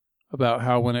 about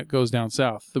how when it goes down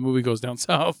south, the movie goes down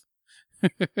south.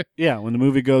 Yeah, when the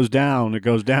movie goes down, it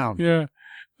goes down. Yeah.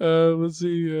 Let's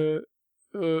see.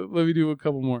 Let me do a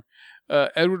couple more.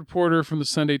 Edward Porter from the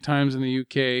Sunday Times in the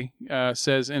UK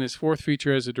says, in his fourth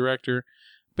feature as a director,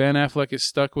 Ben Affleck is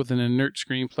stuck with an inert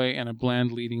screenplay and a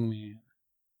bland leading man.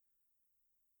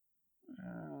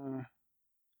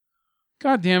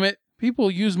 God damn it. People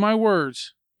use my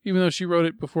words, even though she wrote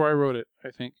it before I wrote it, I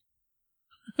think.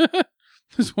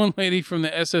 This one lady from the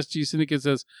SSG Syndicate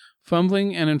says,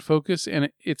 fumbling and in focus,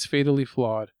 and it's fatally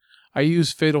flawed. I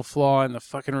use fatal flaw in the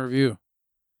fucking review.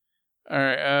 All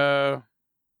right.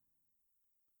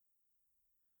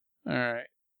 All right.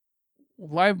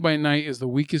 Live by Night is the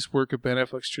weakest work of Ben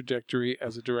Affleck's trajectory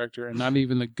as a director, and not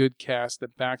even the good cast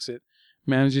that backs it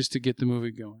manages to get the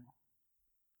movie going.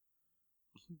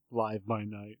 Live by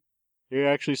Night. He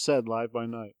actually said Live by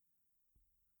Night.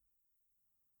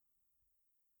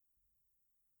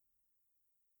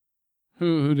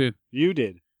 Who did? You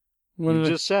did. What You did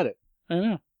just said it. I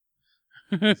know.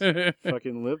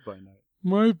 Fucking Live by Night.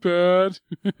 My bad.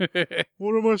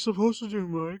 What am I supposed to do,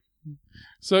 Mike?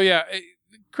 So yeah,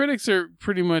 critics are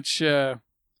pretty much, I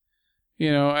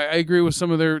agree with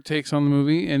some of their takes on the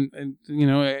movie, and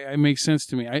it makes sense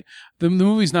to me. The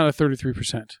movie's not a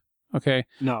 33%. Okay,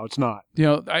 No, it's not.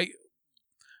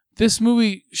 This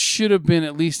movie should have been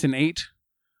at least an 8,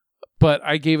 but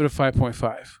I gave it a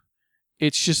 5.5.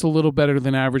 It's just a little better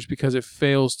than average because it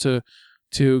fails to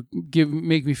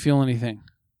make me feel anything.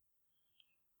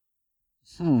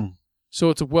 So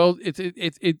it's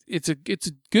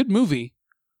a good movie.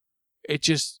 It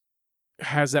just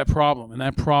has that problem, and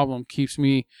that problem keeps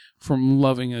me from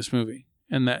loving this movie.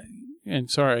 And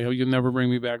sorry, you'll never bring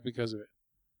me back because of it.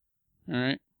 All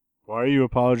right. Why are you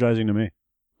apologizing to me?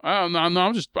 I'm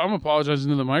apologizing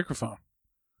to the microphone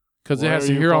because it Why has are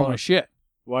to you hear all my shit.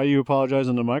 Why are you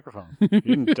apologizing to the microphone? He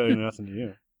didn't tell you nothing to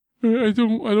you. I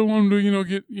don't want him to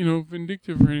get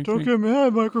vindictive or anything. Don't get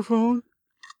mad, microphone.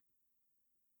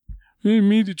 I didn't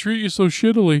mean to treat you so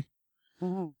shittily.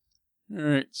 Mhm. All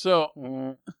right, so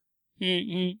all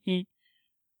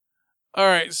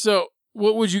right, so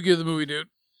what would you give the movie, dude?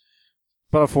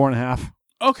 About a 4.5.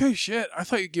 Okay, shit. I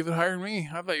thought you'd give it higher than me.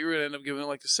 I thought you were gonna end up giving it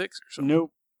like a 6 or something.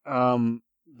 Nope.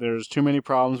 There's too many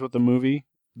problems with the movie.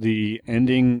 The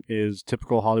ending is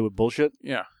typical Hollywood bullshit,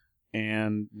 Yeah.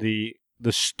 and the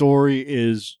story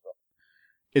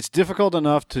it's difficult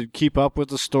enough to keep up with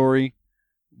the story,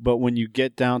 but when you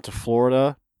get down to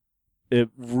Florida, it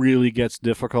really gets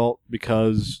difficult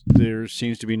because there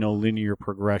seems to be no linear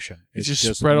progression. It's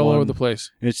just spread all over the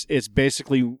place. It's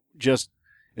basically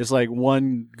it's like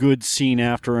one good scene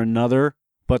after another,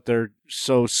 but they're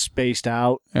so spaced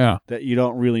out Yeah. that you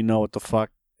don't really know what the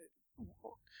fuck.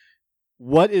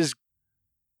 What is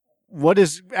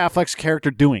Affleck's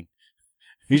character doing?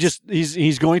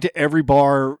 He's going to every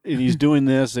bar and he's doing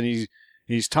this and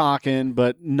he's talking,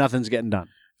 but nothing's getting done.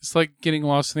 It's like getting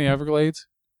lost in the Everglades.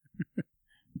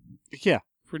 Yeah.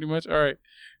 Pretty much. All right.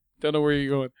 Don't know where you're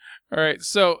going. All right.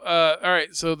 So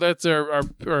that's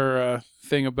our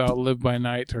thing about Live by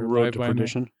Night or Road Live to by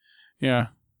Perdition. Night. Yeah.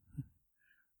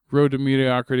 Road to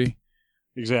Mediocrity.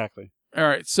 Exactly. All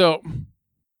right. So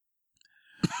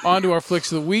on to our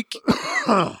flicks of the week.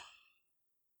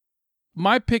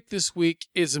 My pick this week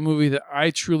is a movie that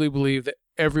I truly believe that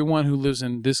everyone who lives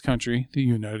in this country, the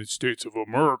United States of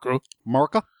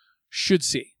America, should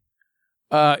see.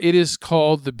 It is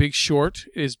called The Big Short.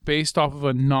 It is based off of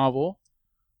a novel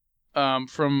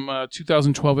from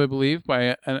 2012, I believe,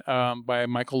 by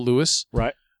Michael Lewis.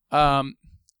 Right.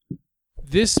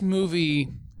 This movie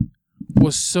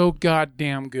was so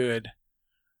goddamn good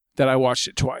that I watched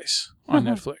it twice on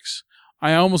Netflix.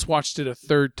 I almost watched it a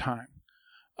third time.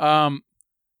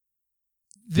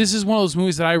 This is one of those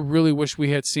movies that I really wish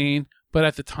we had seen, but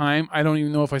at the time, I don't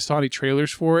even know if I saw any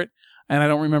trailers for it, and I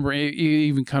don't remember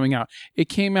even coming out. It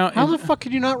came out... How the fuck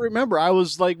can you not remember? I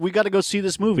was like, we got to go see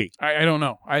this movie. I don't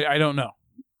know. I don't know.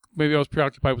 Maybe I was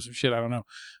preoccupied with some shit. I don't know.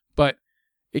 But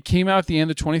it came out at the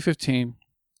end of 2015.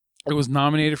 It was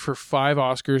nominated for 5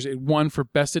 Oscars. It won for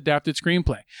Best Adapted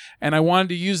Screenplay. And I wanted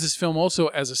to use this film also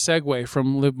as a segue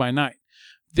from Live by Night.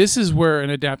 This is where an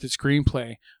adapted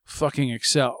screenplay fucking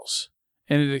excels.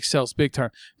 And it excels big time.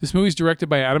 This movie's directed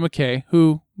by Adam McKay,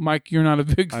 who, Mike, you're not a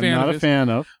big fan of. I'm not a fan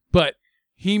of. But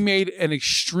he made an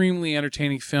extremely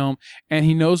entertaining film, and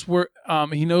he knows where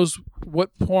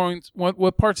what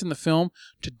parts in the film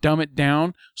to dumb it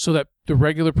down so that the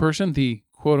regular person, the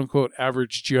quote unquote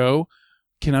average Joe,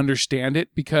 can understand it.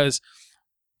 Because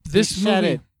this He said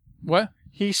movie, it. what?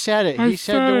 He said it. I He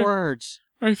said said the it. words.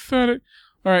 I said it.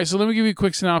 All right, so let me give you a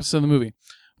quick synopsis of the movie.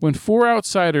 When 4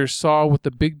 outsiders saw what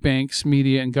the big banks,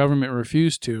 media, and government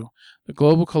refused to, the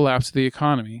global collapse of the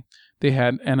economy, they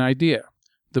had an idea: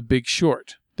 The Big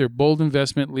Short. Their bold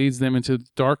investment leads them into the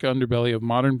dark underbelly of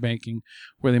modern banking,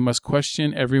 where they must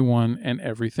question everyone and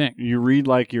everything. You read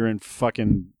like you're in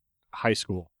fucking high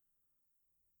school.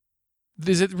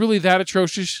 Is it really that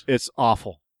atrocious? It's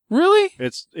awful. Really?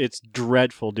 It's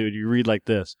dreadful, dude. You read like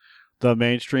this. The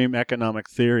mainstream economic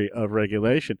theory of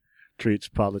regulation treats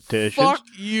politicians. Fuck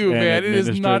you, and man. It is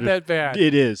not administrators- that bad.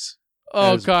 It is.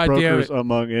 Oh, as God damn brokers it.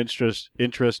 among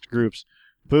interest groups.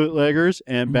 Bootleggers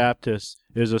and Baptists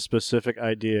is a specific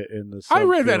idea in the I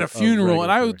read that at a subfield of funeral,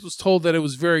 and I regulatory. was told that it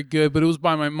was very good, but it was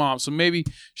by my mom, so maybe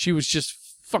she was just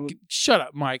fucking... Shut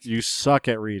up, Mike. You suck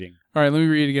at reading. All right, let me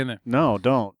read it again then. No,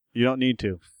 don't. You don't need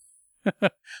to.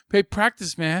 Hey,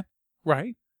 practice, man.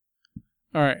 Right?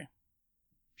 All right.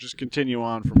 just continue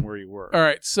on from where you were. All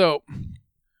right, so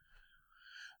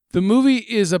the movie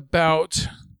is about,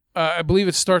 I believe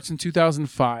it starts in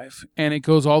 2005, and it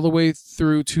goes all the way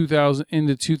through 2000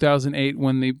 into 2008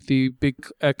 when the big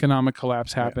economic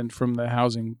collapse happened from the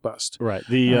housing bust, Right.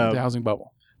 the housing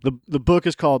bubble. The book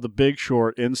is called The Big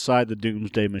Short: Inside the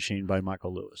Doomsday Machine by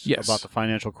Michael Lewis. Yes. About the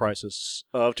financial crisis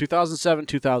of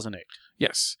 2007-2008.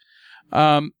 Yes.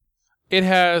 It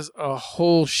has a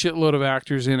whole shitload of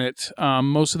actors in it.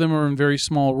 Most of them are in very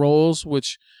small roles,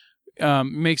 which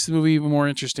makes the movie even more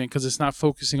interesting because it's not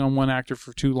focusing on one actor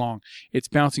for too long. It's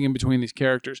bouncing in between these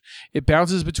characters. It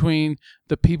bounces between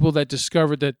the people that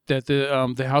discovered that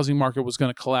the housing market was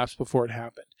going to collapse before it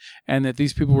happened, and that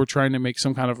these people were trying to make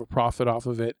some kind of a profit off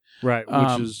of it. Right,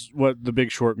 which is what The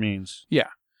Big Short means. Yeah,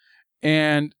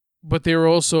 but they were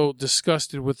also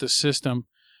disgusted with the system.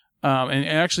 And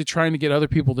actually trying to get other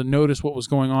people to notice what was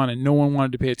going on, and no one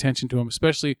wanted to pay attention to them,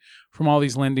 especially from all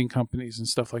these lending companies and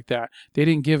stuff like that. They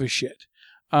didn't give a shit.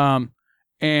 And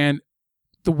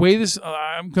the way this,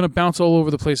 I'm going to bounce all over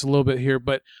the place a little bit here,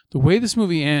 but the way this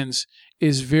movie ends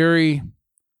is very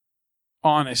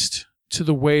honest to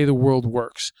the way the world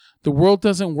works. The world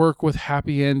doesn't work with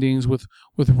happy endings, with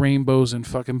rainbows and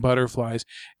fucking butterflies.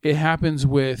 It happens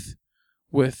with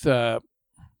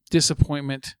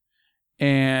disappointment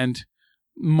and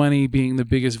money being the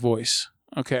biggest voice,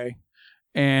 okay?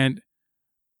 And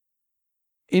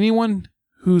anyone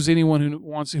who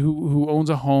owns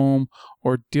a home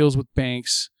or deals with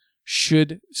banks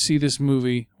should see this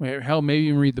movie. Hell, maybe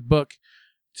even read the book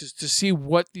to see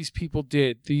what these people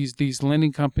did. These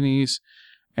lending companies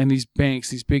and these banks,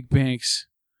 these big banks,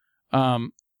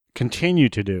 continue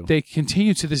to do. They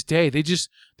continue to this day. They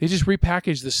just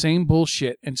repackage the same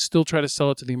bullshit and still try to sell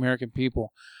it to the American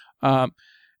people.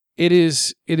 It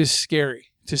is scary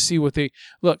to see what they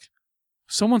look.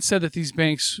 Someone said that these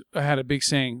banks had a big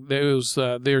saying that it was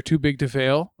they're too big to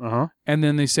fail, and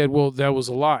then they said, well, that was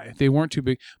a lie. They weren't too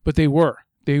big, but they were.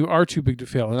 They are too big to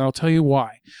fail, and I'll tell you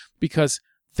why. Because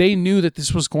they knew that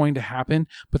this was going to happen,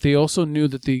 but they also knew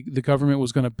that the government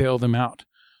was going to bail them out,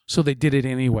 so they did it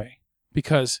anyway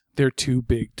because they're too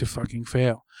big to fucking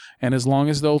fail. And as long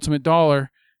as the ultimate dollar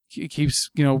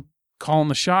keeps, calling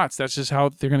the shots, that's just how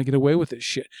they're going to get away with this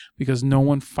shit, because no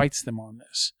one fights them on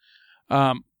this.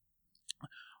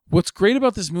 What's great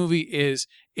about this movie is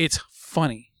it's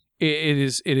funny. It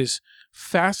is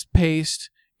fast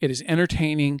paced. It is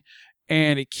entertaining,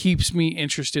 and it keeps me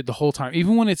interested the whole time.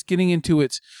 Even when it's getting into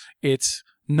its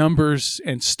numbers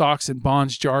and stocks and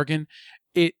bonds jargon,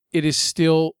 it is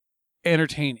still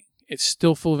entertaining. It's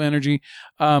still full of energy.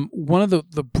 One of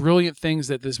the brilliant things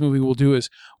that this movie will do is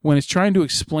when it's trying to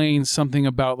explain something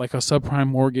about like a subprime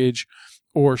mortgage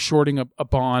or shorting a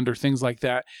bond or things like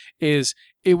that, is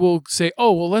it will say,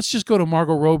 oh, well, let's just go to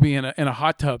Margot Robbie in a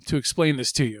hot tub to explain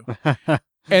this to you.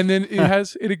 And then it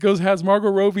has Margot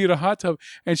Robbie in a hot tub,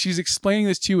 and she's explaining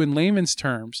this to you in layman's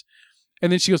terms.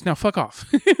 And then she goes, now fuck off.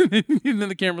 And then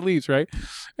the camera leaves, right?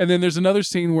 And then there's another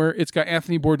scene where it's got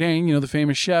Anthony Bourdain, the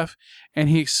famous chef, and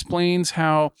he explains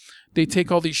how they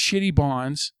take all these shitty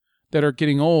bonds that are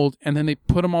getting old, and then they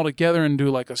put them all together and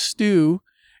do like a stew,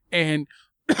 and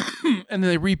and then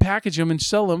they repackage them and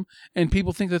sell them, and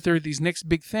people think that they're these next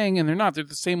big thing, and they're not. They're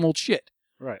the same old shit.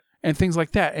 Right. And things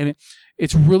like that. And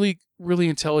it's really, really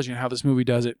intelligent how this movie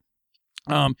does it.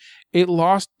 It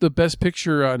lost the Best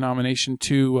Picture nomination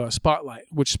to Spotlight,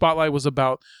 which Spotlight was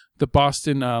about the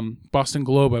Boston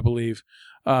Globe, I believe,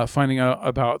 finding out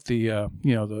about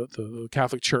the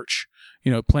Catholic Church,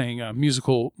 playing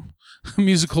musical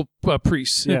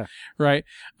priests, yeah, right?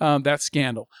 That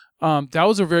scandal. That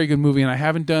was a very good movie, and I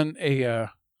haven't done a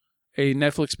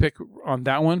Netflix pick on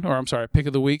that one, or I'm sorry, pick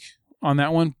of the week on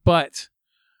that one, but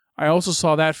I also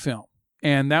saw that film,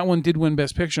 and that one did win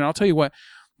Best Picture. And I'll tell you what.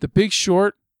 The Big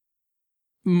Short,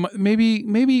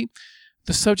 maybe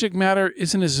the subject matter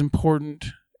isn't as important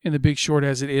in The Big Short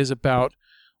as it is about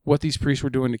what these priests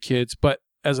were doing to kids. But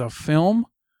as a film,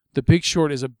 The Big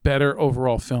Short is a better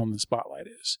overall film than Spotlight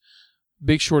is.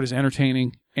 Big Short is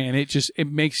entertaining, and it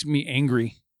makes me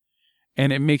angry,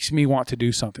 and it makes me want to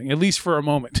do something, at least for a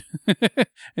moment,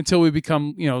 until we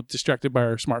become, distracted by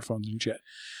our smartphones and shit.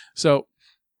 So,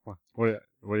 what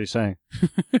are you saying?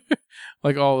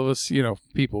 Like all of us,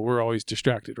 people, we're always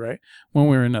distracted, right? One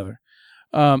way or another.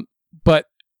 But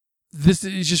this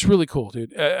is just really cool,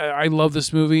 dude. I love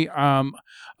this movie.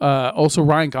 Also,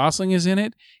 Ryan Gosling is in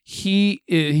it. He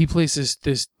plays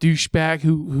this douchebag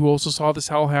who also saw this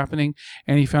all happening,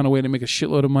 and he found a way to make a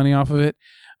shitload of money off of it.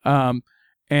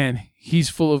 And he's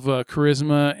full of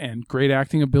charisma and great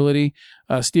acting ability.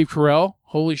 Steve Carell,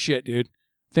 holy shit, dude.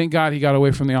 Thank God he got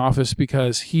away from The Office,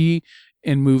 because he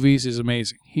in movies is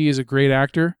amazing. He is a great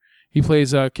actor. He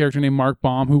plays a character named Mark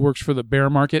Baum who works for the bear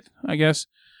market, I guess.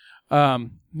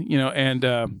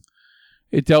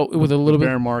 It dealt with a little bit.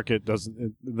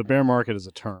 The bear market is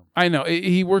a term. I know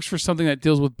he works for something that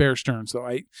deals with Bear Stearns, though.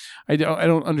 I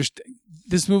don't understand.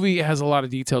 This movie has a lot of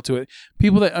detail to it.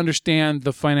 People that understand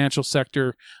the financial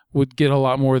sector would get a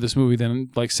lot more of this movie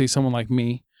than, like, say, someone like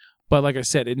me. But like I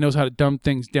said, it knows how to dumb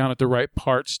things down at the right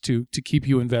parts to keep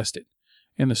you invested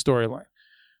in the storyline.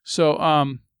 So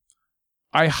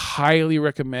I highly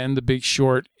recommend The Big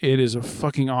Short. It is a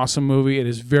fucking awesome movie. It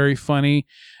is very funny.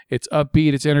 It's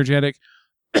upbeat. It's energetic.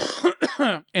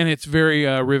 And it's very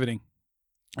riveting.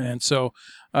 And so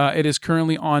it is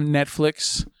currently on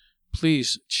Netflix.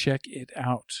 Please check it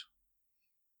out.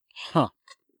 Huh.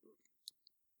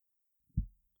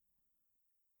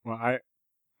 Well,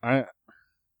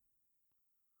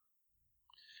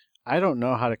 I don't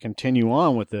know how to continue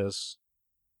on with this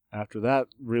after that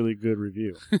really good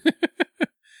review.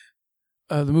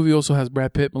 The movie also has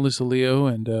Brad Pitt, Melissa Leo,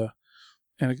 and a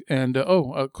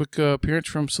quick appearance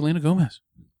from Selena Gomez.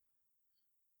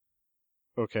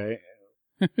 Okay.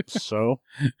 So?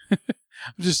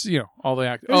 Just, all the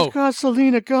actors. It's got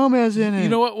Selena Gomez in it. You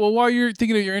know what? Well, while you're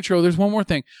thinking of your intro, there's one more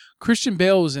thing. Christian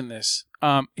Bale was in this.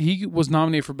 He was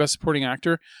nominated for Best Supporting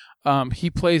Actor. He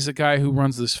plays a guy who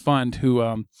runs this fund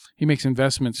who he makes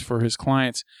investments for his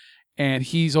clients. And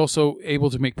he's also able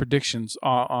to make predictions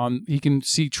he can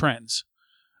see trends,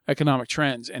 economic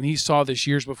trends. And he saw this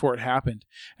years before it happened.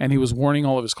 And he was warning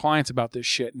all of his clients about this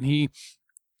shit. And he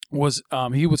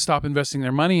would stop investing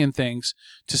their money in things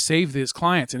to save his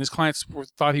clients. And his clients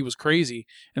thought he was crazy.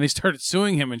 And they started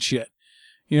suing him and shit.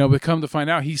 But come to find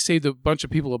out, he saved a bunch of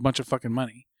people a bunch of fucking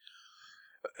money.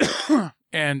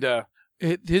 And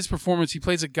his performance, he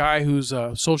plays a guy who's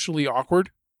socially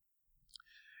awkward.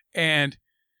 And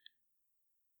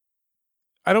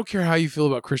I don't care how you feel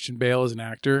about Christian Bale as an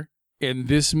actor. In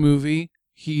this movie,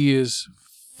 he is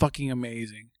fucking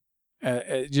amazing.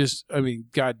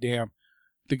 Goddamn.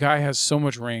 The guy has so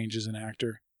much range as an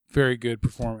actor. Very good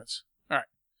performance. All right.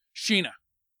 Sheena.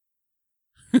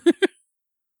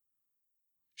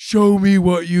 Show me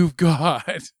what you've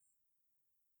got.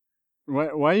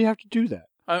 Why do you have to do that?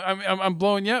 I'm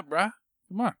blowing you up, bruh.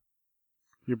 Come on.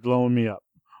 You're blowing me up.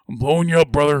 I'm blowing you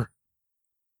up, brother.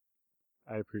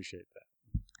 I appreciate that.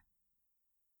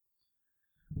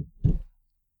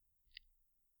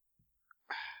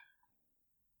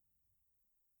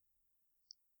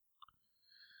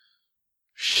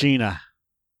 Sheena.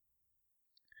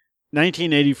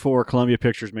 1984, Columbia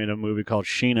Pictures made a movie called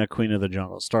Sheena, Queen of the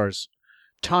Jungle. It stars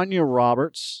Tanya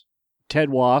Roberts, Ted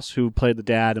Wass, who played the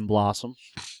dad in Blossom,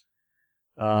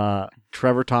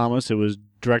 Trevor Thomas. It was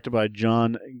directed by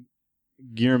John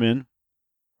Guillermin,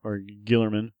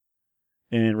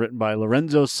 and written by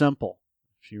Lorenzo Semple.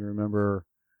 If you remember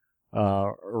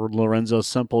Lorenzo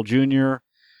Semple Jr.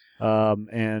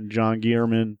 And John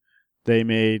Guillermin, they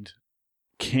made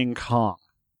King Kong.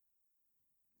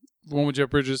 The one with Jeff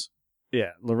Bridges?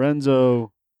 Yeah,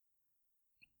 Lorenzo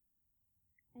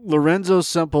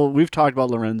Semple. We've talked about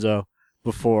Lorenzo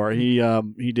before. He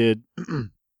did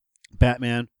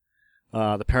Batman,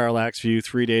 The Parallax View,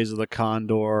 3 Days of the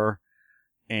Condor,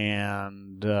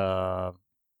 and there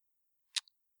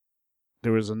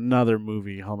was another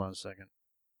movie. Hold on a second.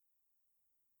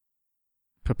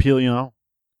 Papillon,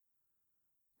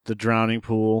 The Drowning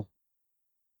Pool.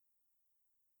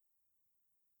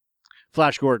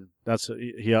 Flash Gordon.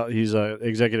 He's a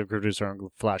executive producer on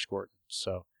Flash Gordon.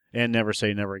 So, and Never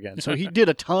Say Never Again. So he did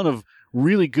a ton of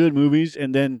really good movies,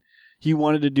 and then he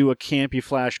wanted to do a campy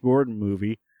Flash Gordon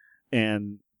movie,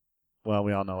 and well,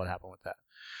 we all know what happened with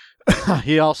that.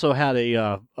 He also had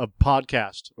a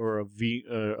podcast or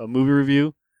a movie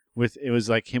review it was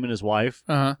like him and his wife.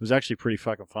 Uh-huh. It was actually pretty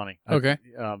fucking funny. Okay.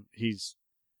 He's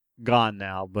gone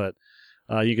now, but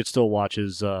you could still watch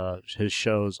his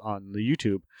shows on the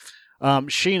YouTube.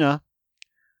 Sheena,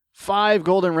 5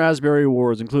 Golden Raspberry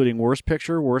Awards, including Worst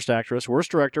Picture, Worst Actress, Worst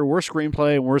Director, Worst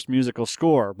Screenplay, and Worst Musical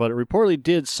Score. But it reportedly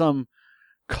did some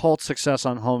cult success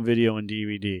on home video and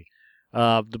DVD.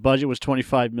 The budget was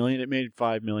 $25 million. It made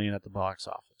 $5 million at the box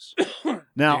office.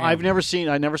 Now, Damn.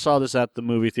 I never saw this at the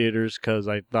movie theaters because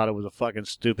I thought it was a fucking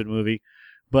stupid movie.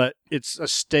 But it's a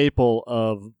staple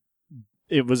of.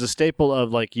 It was a staple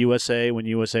of like USA when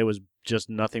USA was just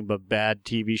nothing but bad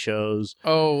TV shows.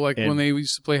 Oh, like when they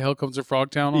used to play Hell Comes to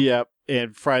Frogtown? Yep,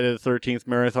 and Friday the 13th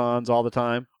marathons all the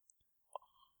time.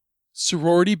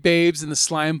 Sorority Babes and the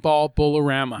Slime Ball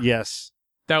Bolorama. Yes.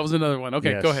 That was another one.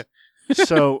 Okay, Yes. Go ahead.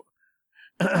 So,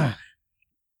 the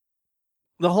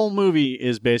whole movie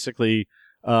is basically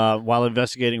while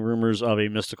investigating rumors of a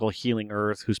mystical healing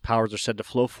earth whose powers are said to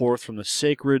flow forth from the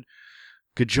sacred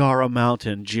Gajara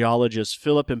Mountain. Geologists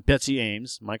Philip and Betsy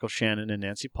Ames, Michael Shannon and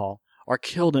Nancy Paul, are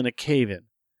killed in a cave-in,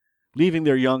 leaving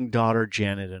their young daughter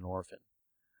Janet an orphan.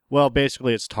 Well,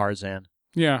 basically it's Tarzan.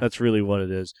 Yeah. That's really what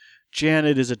it is.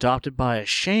 Janet is adopted by a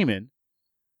shaman,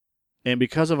 and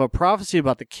because of a prophecy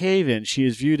about the cave-in, she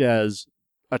is viewed as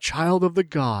a child of the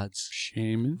gods.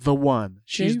 Shaman. The one.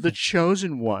 She's Shaman. the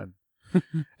chosen one.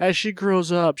 As she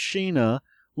grows up, Sheena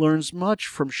learns much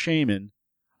from Shaman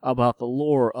about the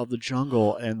lore of the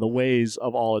jungle and the ways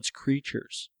of all its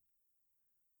creatures.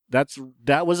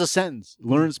 That was a sentence.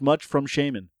 Learns much from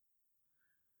Shaman.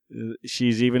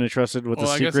 She's even entrusted with the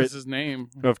I guess secret that's his name.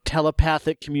 of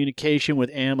telepathic communication with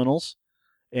animals,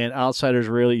 and outsiders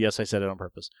rarely, yes, I said it on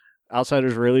purpose,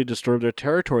 outsiders rarely disturb their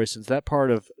territory since that part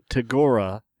of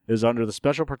Tagora is under the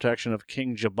special protection of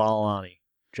King Jabalani.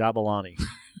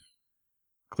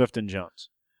 Clifton Jones.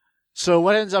 So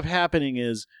what ends up happening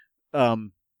is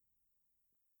the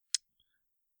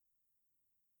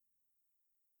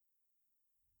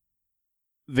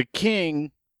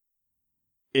king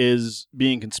is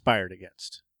being conspired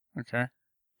against. Okay.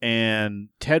 And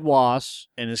Ted Wass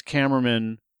and his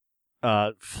cameraman,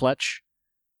 Fletch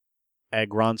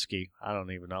Agronsky, I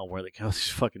don't even know where they count these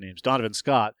fucking names, Donovan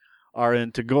Scott, are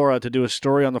in Tagora to do a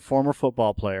story on the former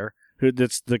football player,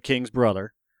 that's the king's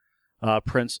brother,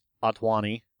 Prince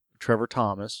Otwani, Trevor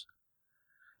Thomas.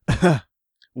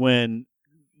 When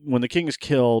the king is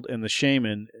killed and the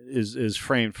shaman is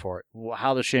framed for it.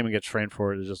 How the shaman gets framed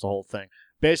for it is just the whole thing.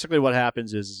 Basically what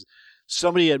happens is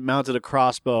somebody had mounted a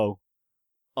crossbow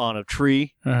on a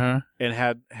tree and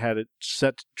had it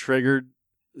triggered,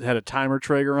 had a timer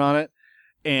trigger on it.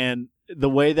 And the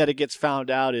way that it gets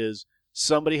found out is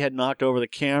somebody had knocked over the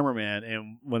cameraman,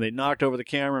 and when they knocked over the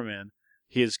cameraman,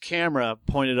 his camera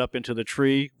pointed up into the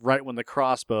tree right when the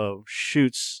crossbow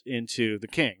shoots into the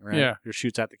king, right? Yeah. Or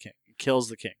shoots at the king. It kills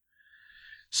the king.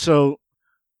 So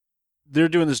they're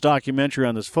doing this documentary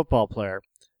on this soccer player.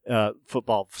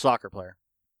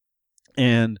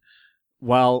 And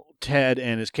while Ted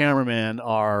and his cameraman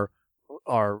are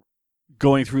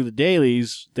going through the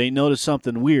dailies, they notice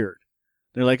something weird.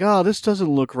 They're like, oh, this doesn't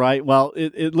look right. Well,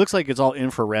 it looks like it's all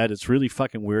infrared. It's really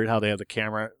fucking weird how they have the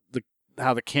camera,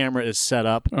 how the camera is set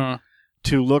up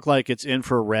to look like it's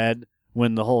infrared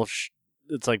when the whole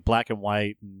it's like black and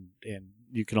white and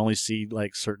you can only see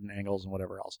like certain angles and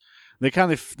whatever else.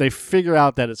 They figure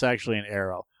out that it's actually an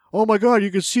arrow. Oh my God,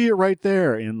 you can see it right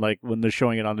there. And like when they're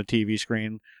showing it on the TV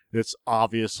screen, it's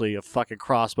obviously a fucking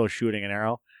crossbow shooting an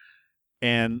arrow.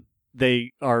 And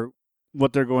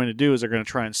what they're going to do is they're going to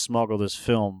try and smuggle this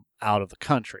film out of the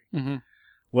country. Mm-hmm.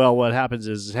 Well, what happens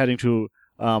is heading to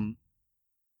a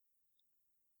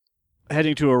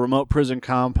remote prison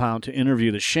compound to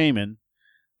interview the shaman,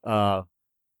 Ted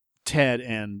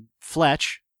and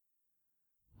Fletch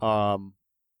bear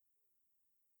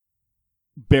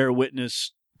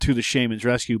witness to the shaman's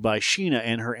rescue by Sheena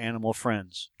and her animal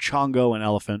friends, Chongo, an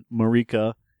elephant,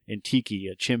 Marika, and Tiki,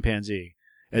 a chimpanzee.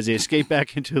 As they escape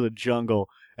back into the jungle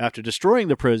after destroying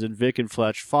the prison, Vic and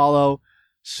Fletch follow.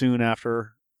 Soon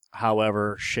after,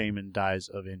 however, Shaman dies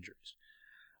of injuries.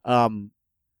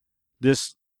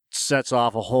 This sets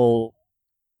off a whole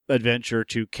adventure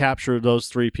to capture those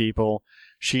three people.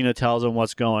 Sheena tells them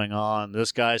what's going on.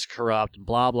 This guy's corrupt, and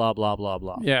blah, blah, blah, blah,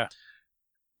 blah. Yeah.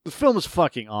 The film is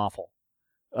fucking awful.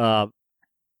 Let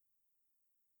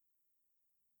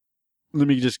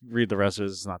me just read the rest of it.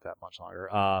 It's not that much longer.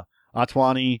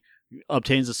 Otwani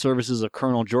obtains the services of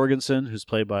Colonel Jorgensen, who's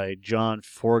played by John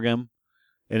Forgam,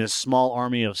 and his small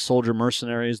army of soldier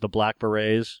mercenaries, the Black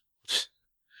Berets.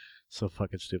 So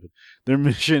fucking stupid. Their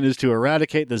mission is to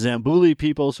eradicate the Zambuli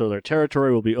people so their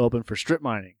territory will be open for strip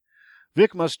mining.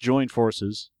 Vic must join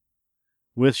forces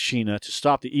with Sheena to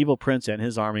stop the evil prince and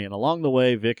his army, and along the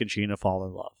way, Vic and Sheena fall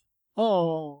in love.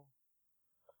 Oh.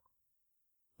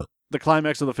 The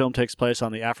climax of the film takes place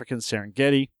on the African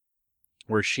Serengeti,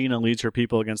 where Sheena leads her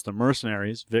people against the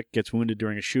mercenaries. Vic gets wounded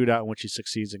during a shootout in which he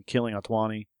succeeds in killing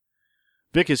Otwani.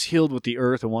 Vic is healed with the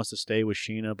earth and wants to stay with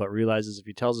Sheena, but realizes if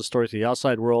he tells the story to the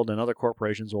outside world, then other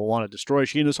corporations will want to destroy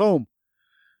Sheena's home.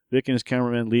 Vic and his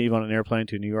cameraman leave on an airplane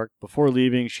to New York. Before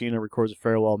leaving, Sheena records a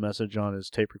farewell message on his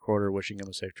tape recorder, wishing him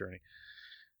a safe journey.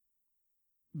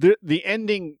 The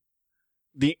ending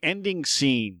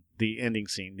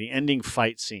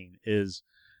fight scene is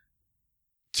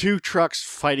two trucks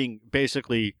fighting.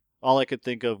 Basically, all I could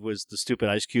think of was the stupid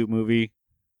Ice Cube movie.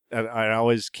 I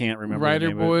always can't remember. Rider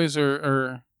the name Boys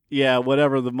or yeah,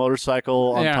 whatever, the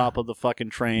motorcycle on top of the fucking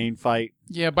train fight.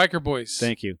 Yeah, Biker Boys.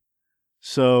 Thank you.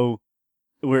 So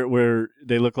where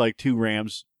they look like two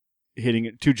rams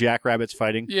hitting two jackrabbits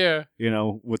fighting. Yeah.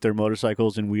 With their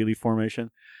motorcycles in wheelie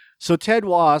formation. So Ted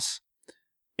Wass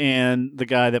and the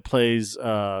guy that plays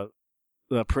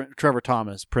Trevor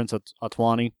Thomas, Prince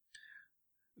Atwani,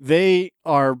 they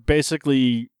are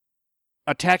basically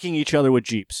attacking each other with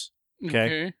jeeps.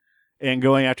 Okay. And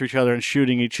going after each other and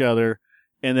shooting each other.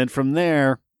 And then from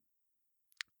there,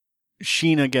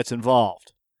 Sheena gets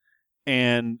involved.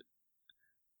 And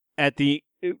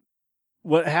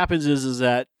what happens is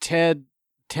that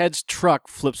Ted's truck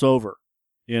flips over,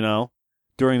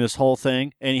 during this whole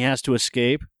thing, and he has to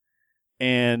escape.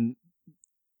 And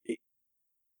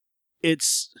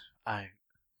this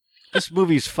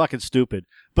movie's fucking stupid.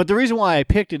 But the reason why I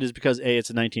picked it is because A, it's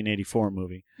a 1984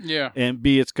 movie. Yeah. And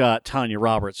B, it's got Tanya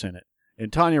Roberts in it.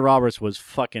 And Tanya Roberts was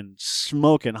fucking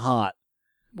smoking hot.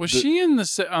 Was she on that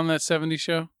 70s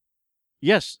show?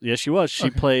 Yes, she was.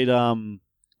 She played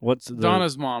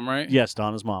Donna's mom, right? Yes,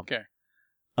 Donna's mom. Okay.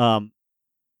 Oh,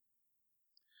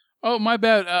 my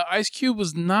bad. Ice Cube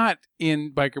was not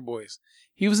in Biker Boys.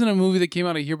 He was in a movie that came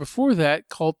out a year before that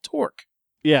called Torque.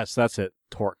 Yes, that's it.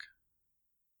 Torque.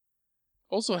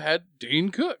 Also had Dane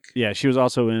Cook. Yeah, she was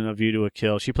also in A View to a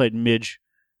Kill. She played Midge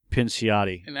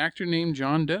Pinciotti. An actor named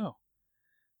John Doe.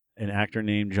 An actor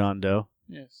named John Doe?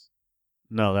 Yes.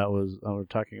 No, we're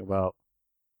talking about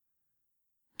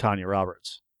Tanya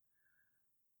Roberts.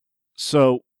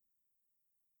 So,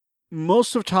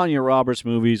 most of Tanya Roberts'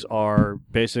 movies are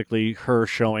basically her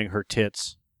showing her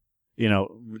tits.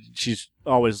 It's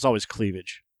always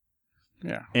cleavage.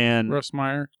 Yeah. And Russ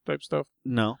Meyer type stuff?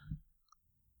 No.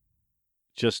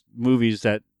 Just movies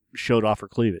that showed off her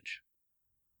cleavage.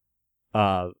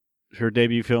 Her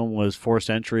debut film was Forced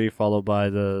Entry, followed by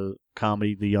the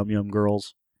comedy The Yum Yum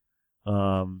Girls.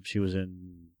 She was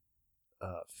in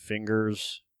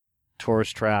Fingers,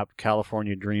 Tourist Trap,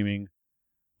 California Dreaming,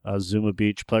 Zuma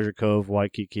Beach, Pleasure Cove,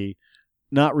 Waikiki.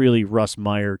 Not really Russ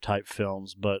Meyer type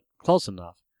films, but close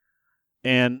enough.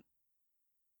 And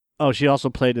she also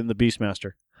played in The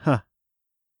Beastmaster. Huh.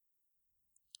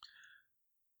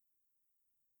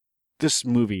 This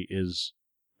movie is,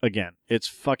 again, it's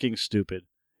fucking stupid.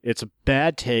 It's a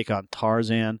bad take on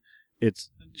Tarzan.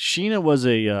 Sheena was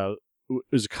a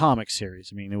comic series.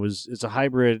 I mean, it's a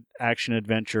hybrid action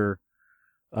adventure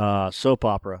soap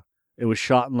opera. It was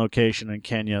shot in location in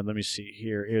Kenya. Let me see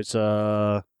here. It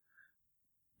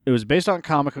was based on a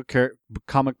comic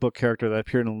book character that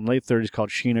appeared in the late 30s called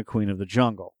Sheena, Queen of the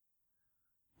Jungle.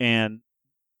 And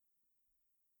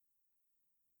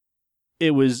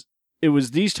it was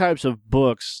these types of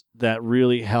books that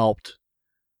really helped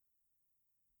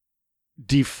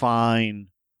define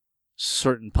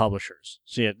certain publishers.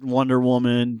 So you had Wonder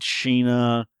Woman,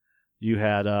 Sheena, you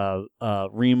had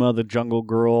Rima the Jungle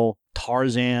Girl,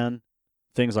 Tarzan,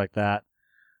 things like that.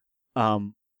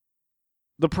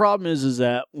 The problem is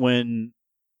that when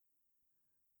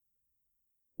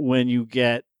you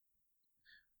get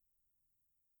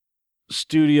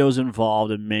studios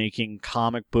involved in making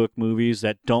comic book movies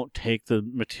that don't take the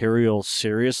material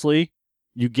seriously,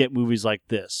 you get movies like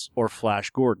this or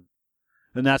Flash Gordon.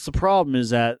 And that's the problem,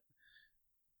 is that,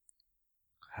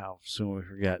 how soon we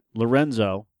forget,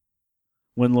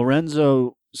 when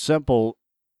Lorenzo Semple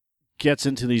gets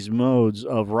into these modes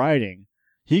of writing,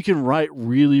 he can write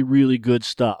really, really good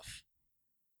stuff.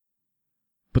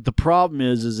 But the problem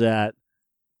is that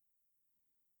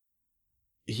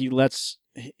he lets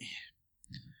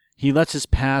his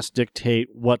past dictate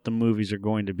what the movies are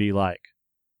going to be like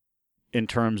in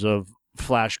terms of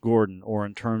Flash Gordon or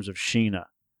in terms of Sheena.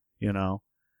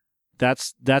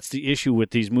 That's the issue with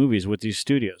these movies, with these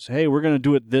studios. Hey, we're going to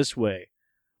do it this way.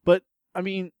 But, I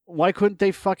mean, why couldn't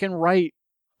they fucking write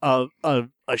a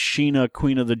Sheena,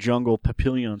 Queen of the Jungle,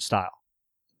 Papillon style?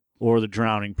 Or The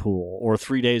Drowning Pool, or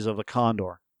 3 Days of the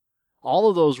Condor. All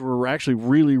of those were actually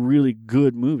really, really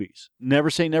good movies.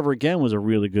 Never Say Never Again was a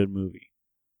really good movie.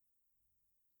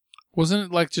 Wasn't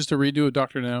it like just a redo of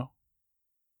Dr. No?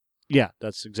 Yeah,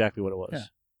 that's exactly what it was.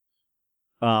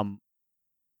 Yeah.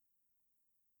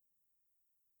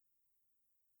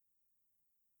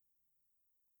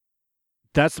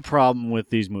 That's the problem with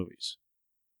these movies.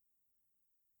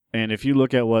 And if you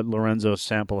look at what Lorenzo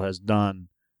Semple has done,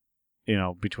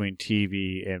 between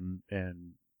TV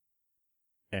and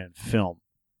film,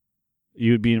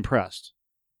 you would be impressed.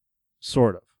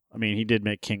 Sort of. I mean, he did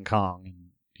make King Kong, and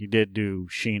he did do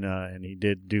Sheena, and he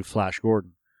did do Flash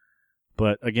Gordon.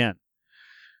 But again,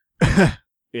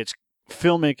 it's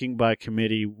filmmaking by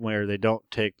committee where they don't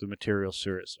take the material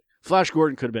seriously. Flash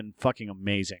Gordon could have been fucking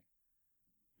amazing,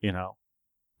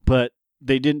 But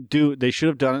they didn't they should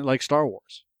have done it like Star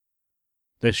Wars.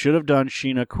 They should have done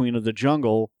Sheena, Queen of the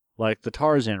Jungle, like the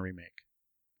Tarzan remake.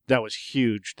 That was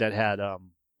huge. That had,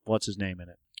 what's his name in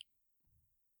it?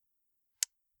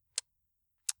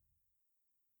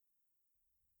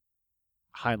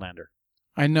 Highlander.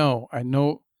 I know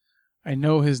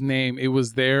his name. It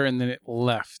was there and then it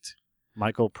left.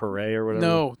 Michael Pare or whatever.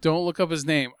 No, don't look up his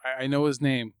name. I know his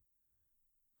name.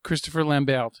 Christopher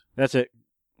Lambert. That's it.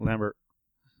 Lambert.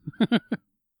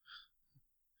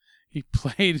 He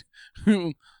played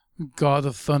God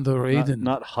of Thunder Raiden.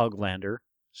 Not Huglander.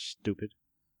 Stupid.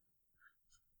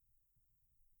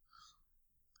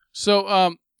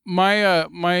 So,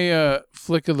 my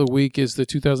flick of the week is the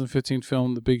 2015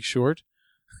 film The Big Short.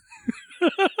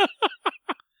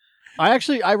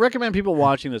 I recommend people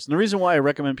watching this. And the reason why I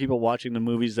recommend people watching the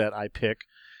movies that I pick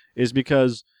is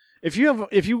because if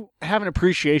you have an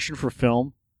appreciation for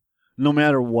film, no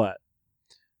matter what,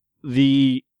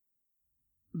 the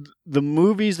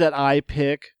movies that I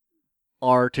pick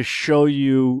are to show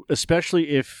you, especially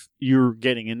if you're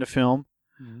getting into film,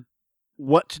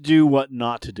 what to do, what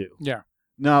not to do. Yeah.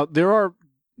 Now, there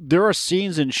are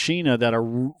scenes in Sheena that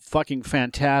are fucking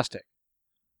fantastic.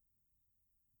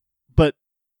 But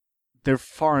they're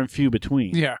far and few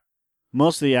between. Yeah.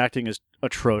 Most of the acting is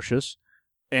atrocious.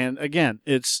 And again,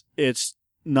 it's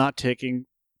not taking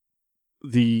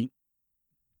the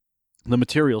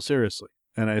material seriously.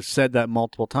 And I've said that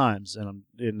multiple times, and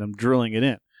I'm drilling it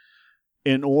in.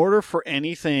 In order for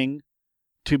anything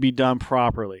to be done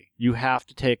properly, you have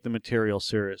to take the material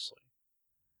seriously.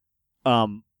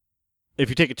 If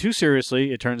you take it too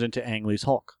seriously, it turns into Ang Lee's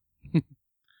Hulk.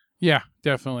 Yeah,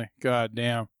 definitely. God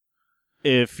damn.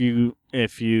 If you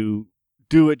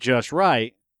do it just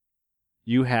right,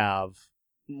 you have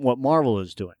what Marvel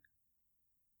is doing,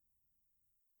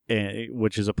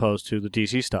 which is opposed to the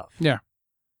DC stuff. Yeah.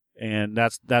 And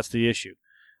that's the issue.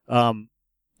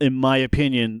 In my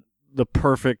opinion, the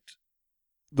perfect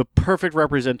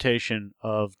representation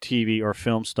of TV or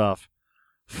film stuff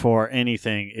for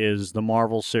anything is the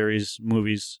Marvel series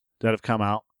movies that have come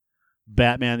out.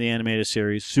 Batman the Animated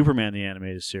Series, Superman the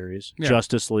Animated Series,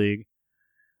 Justice League,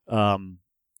 and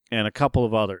a couple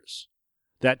of others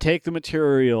that take the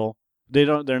material.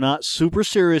 They're not super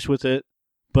serious with it,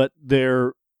 but they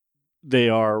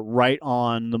are right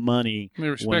on the money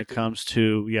when it comes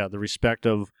to the respect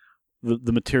of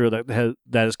the material that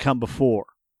has come before.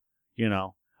 You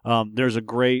know, there's a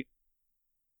great,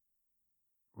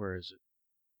 where is it?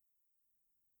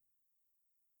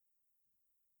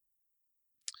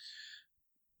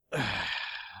 Batman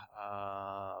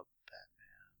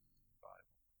Bible.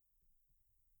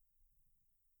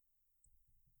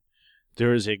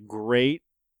 There is a great.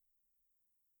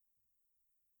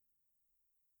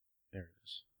 There it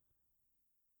is.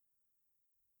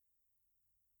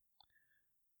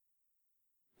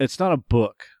 It's not a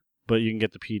book, but you can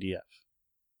get the PDF.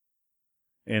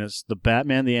 And it's the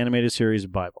Batman the Animated Series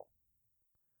Bible,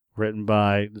 written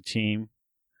by the team.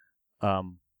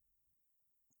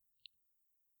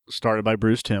 Started by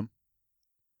Bruce Timm.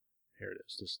 Here it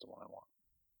is. This is the one I want.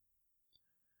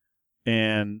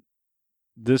 And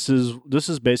this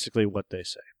is basically what they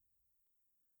say.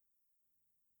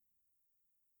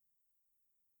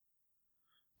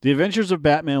 The Adventures of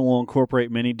Batman will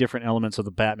incorporate many different elements of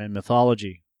the Batman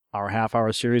mythology. Our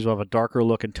half-hour series will have a darker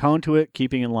look and tone to it,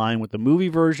 keeping in line with the movie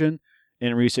version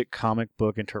and recent comic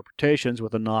book interpretations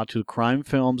with a nod to crime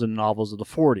films and novels of the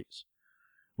 40s.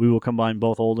 We will combine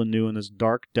both old and new in this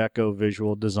dark deco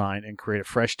visual design and create a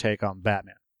fresh take on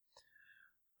Batman.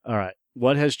 All right,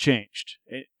 what has changed?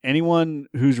 Anyone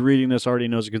who's reading this already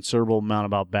knows a considerable amount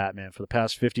about Batman. For the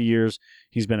past 50 years,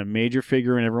 he's been a major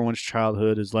figure in everyone's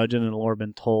childhood. His legend and lore have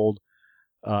been told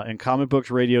in comic books,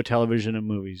 radio, television, and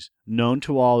movies. Known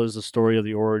to all is the story of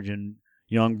the origin.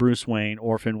 Young Bruce Wayne,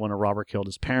 orphaned when a robber killed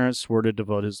his parents, swore to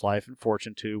devote his life and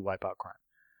fortune to wipe out crime,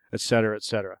 etc.,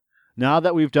 etc. Now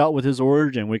that we've dealt with his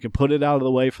origin, we can put it out of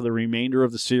the way for the remainder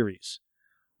of the series.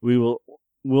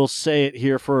 We'll say it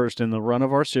here first. In the run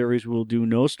of our series, we will do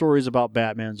no stories about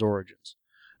Batman's origins.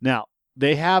 Now,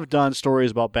 they have done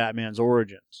stories about Batman's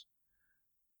origins,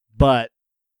 but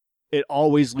it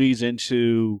always leads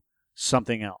into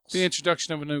something else. The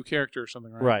introduction of a new character or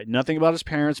something, right? Right. Nothing about his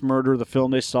parents' murder, the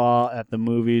film they saw at the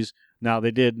movies. Now,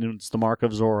 they did. It's The Mark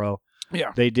of Zorro.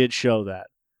 Yeah. They did show that.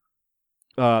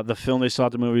 The film they saw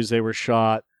at the movies, they were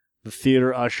shot. The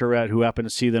theater usherette who happened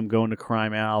to see them go into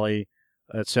Crime Alley,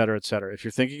 etc., etc. If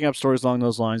you're thinking up stories along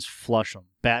those lines, flush them.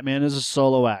 Batman is a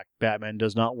solo act. Batman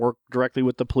does not work directly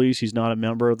with the police. He's not a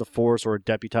member of the force or a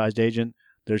deputized agent.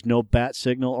 There's no bat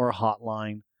signal or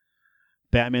hotline.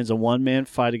 Batman's a one-man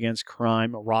fight against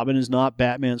crime. Robin is not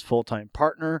Batman's full-time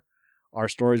partner. Our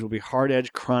stories will be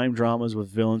hard-edged crime dramas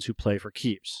with villains who play for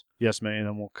keeps. Yes, many of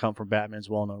them will come from Batman's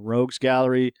well-known rogues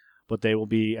gallery, but they will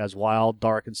be as wild,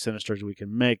 dark, and sinister as we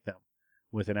can make them,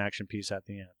 with an action piece at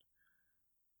the end.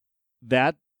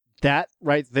 That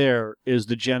right there is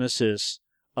the genesis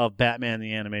of Batman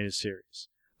the Animated Series.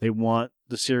 They want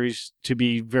the series to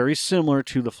be very similar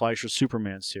to the Fleischer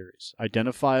Superman series.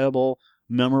 Identifiable,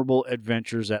 memorable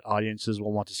adventures that audiences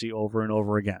will want to see over and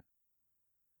over again.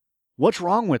 What's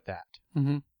wrong with that?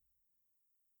 Mm-hmm.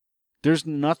 There's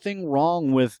nothing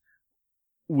wrong with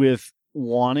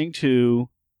wanting to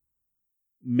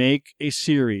make a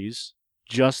series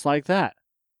just like that.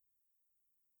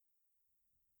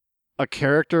 A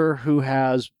character who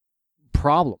has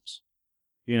problems.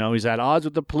 You know, he's at odds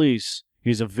with the police.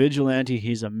 He's a vigilante.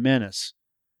 He's a menace.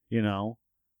 You know,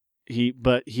 he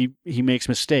makes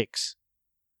mistakes.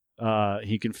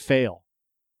 He can fail.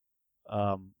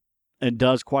 And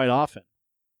does quite often.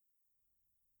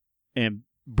 And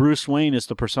Bruce Wayne is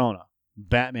the persona.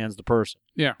 Batman's the person.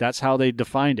 Yeah. That's how they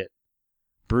defined it.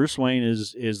 Bruce Wayne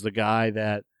is the guy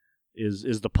that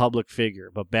is the public figure,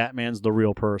 but Batman's the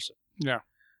real person. Yeah.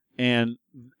 And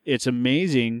it's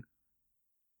amazing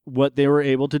what they were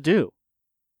able to do.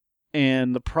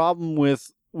 And the problem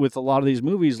with a lot of these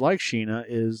movies like Sheena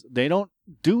is they don't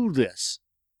do this.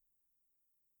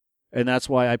 And that's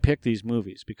why I pick these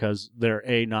movies, because they're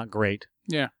not great.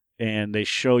 Yeah. And they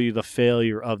show you the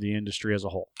failure of the industry as a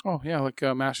whole. Oh, yeah, like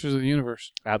Masters of the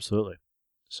Universe. Absolutely.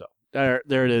 So there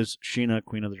it is, Sheena,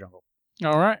 Queen of the Jungle.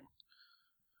 All right.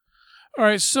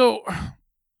 So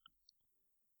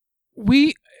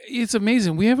it's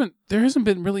amazing. There hasn't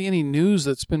been really any news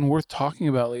that's been worth talking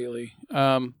about lately.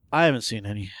 I haven't seen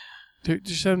any. There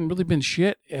just haven't really been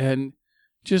shit, and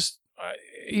just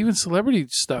even celebrity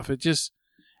stuff. It just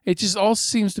all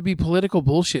seems to be political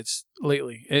bullshits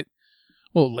lately.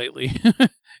 Lately.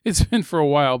 It's been for a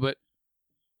while, but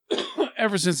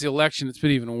ever since the election, it's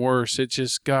been even worse. It's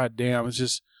just, goddamn, it's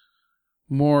just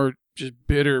more just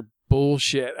bitter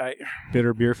bullshit.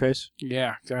 Bitter beer face?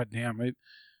 Yeah, goddamn.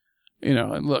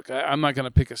 And look, I'm not going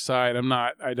to pick a side.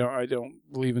 I don't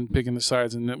believe in picking the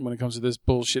sides when it comes to this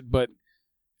bullshit, but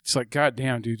it's like,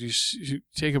 goddamn, dude, you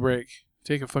take a break.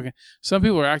 Some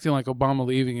people are acting like Obama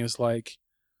leaving is like,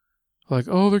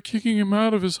 oh, they're kicking him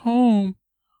out of his home.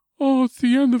 Oh, it's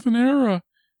the end of an era.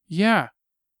 Yeah,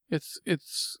 it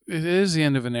is the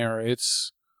end of an era.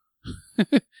 It's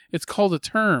called a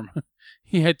term.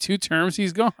 He had 2 terms.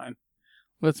 He's gone.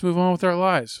 Let's move on with our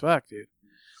lives. Fuck, dude.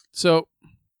 So,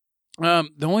 the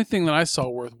only thing that I saw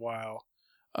worthwhile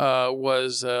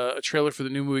was a trailer for the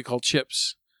new movie called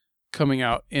Chips, coming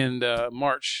out in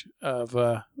March of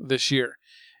this year.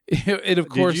 It of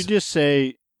course. Did you just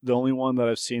say the only one that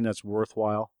I've seen that's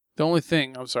worthwhile? The only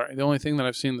thing that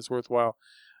I've seen that's worthwhile.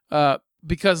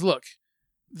 Because look,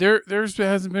 there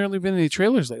hasn't barely been any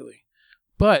trailers lately.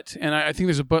 But, and I think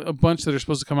there's a bunch that are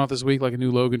supposed to come out this week, like a new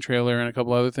Logan trailer and a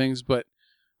couple other things, but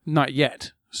not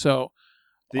yet. So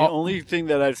the only thing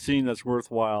that I've seen that's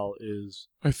worthwhile is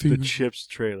the Chips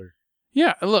trailer.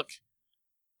 Yeah, look,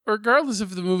 regardless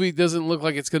if the movie doesn't look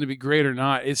like it's going to be great or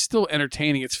not, it's still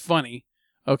entertaining. It's funny.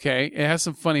 Okay, it has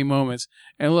some funny moments.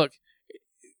 And look,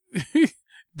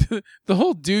 the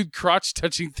whole dude crotch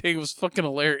touching thing was fucking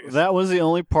hilarious. That was the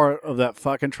only part of that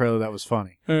fucking trailer that was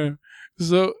funny.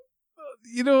 So,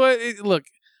 you know what? Look,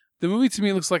 the movie to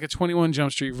me looks like a 21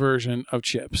 Jump Street version of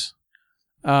Chips.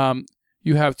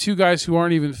 You have 2 guys who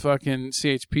aren't even fucking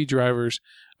CHP drivers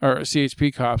or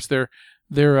CHP cops. They're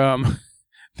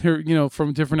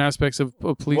from different aspects of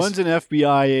police. One's an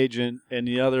FBI agent, and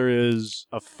the other is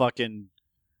a fucking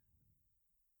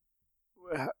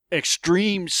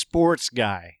extreme sports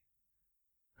guy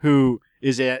who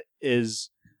is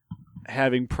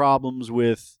having problems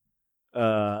with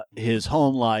his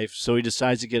home life, so he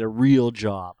decides to get a real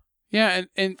job. Yeah,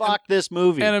 and fuck this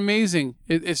movie. And amazing.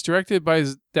 It's directed by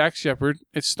Dax Shepard.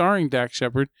 It's starring Dax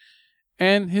Shepard,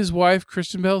 and his wife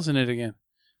Kristen Bell's in it again.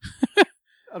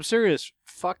 I'm serious.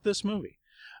 Fuck this movie.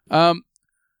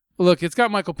 Look, it's got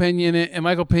Michael Pena in it, and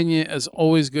Michael Pena is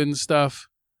always good and stuff.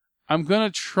 I'm going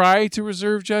to try to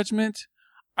reserve judgment.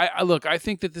 I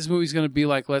think that this movie's going to be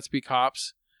like Let's Be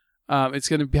Cops. It's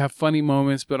going to have funny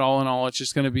moments, but all in all, it's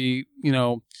just going to be,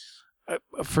 a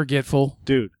forgetful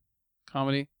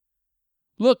comedy.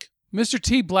 Look, Mr.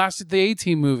 T blasted the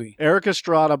A-Team movie. Eric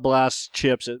Estrada blasts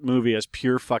Chips movie as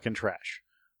pure fucking trash.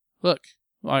 Look,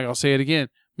 I'll say it again.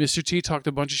 Mr. T talked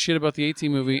a bunch of shit about the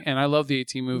A-Team movie, and I love the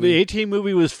A-Team movie. The A-Team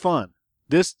movie was fun.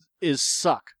 This is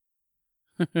suck.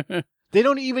 They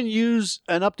don't even use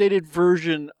an updated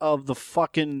version of the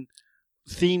fucking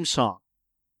theme song.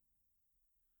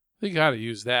 They gotta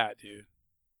use that, dude.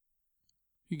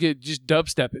 You get just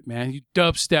dubstep it, man. You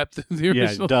dubstep the Yeah,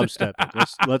 original. dubstep it.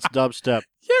 Let's dubstep.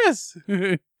 Yes.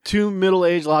 Two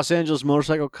middle-aged Los Angeles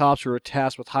motorcycle cops who are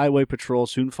tasked with highway patrol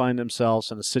soon find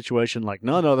themselves in a situation like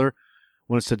none other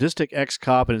when a sadistic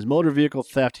ex-cop and his motor vehicle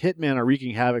theft hitman are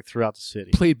wreaking havoc throughout the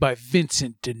city. Played by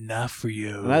Vincent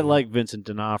D'Onofrio. And I like Vincent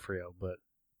D'Onofrio, but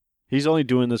he's only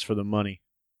doing this for the money.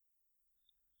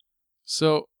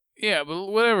 So, yeah, but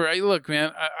whatever. Look,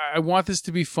 man, I want this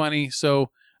to be funny,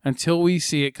 so until we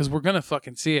see it, because we're going to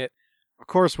fucking see it. Of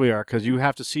course we are, because you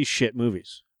have to see shit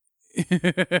movies.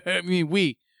 I mean,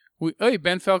 we. Hey,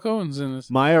 Ben Falcone's in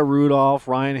this. Maya Rudolph,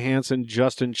 Ryan Hansen,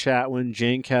 Justin Chatwin,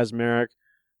 Jane Kazmarek,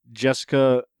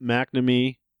 Jessica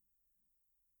McNamee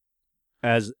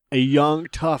as a young,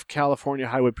 tough California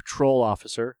Highway Patrol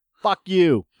officer. Fuck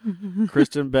you.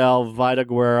 Kristen Bell, Vida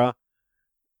Guerra,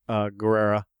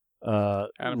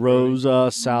 Adam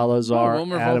Rosa Salazar,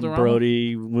 Wilmer Adam Valderrama.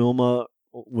 Brody, Wilma.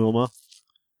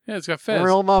 Yeah, it's got Fez.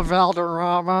 Wilma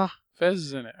Valderrama, Fez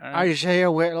is in it. All right. Isaiah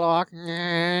Whitlock,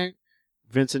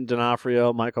 Vincent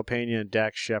D'Onofrio, Michael Pena, and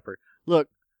Dax Shepard. Look,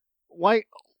 why?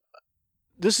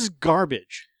 This is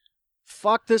garbage.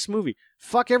 Fuck this movie.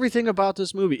 Fuck everything about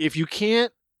this movie. If you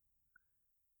can't,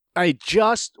 I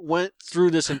just went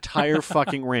through this entire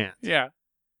fucking rant. Yeah.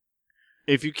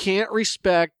 If you can't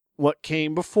respect what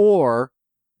came before,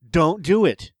 don't do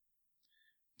it.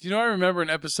 Do you know, I remember an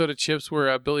episode of Chips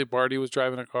where Billy Barty was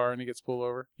driving a car and he gets pulled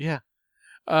over? Yeah.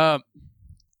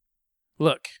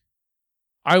 Look,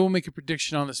 I will make a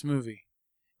prediction on this movie.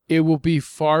 It will be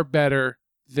far better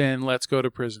than Let's Go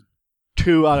to Prison.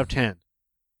 2 out of 10.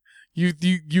 You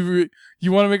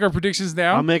want to make our predictions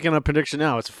now? I'm making a prediction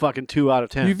now. It's a fucking 2 out of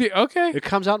 10. You think? Okay, It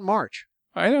comes out in March.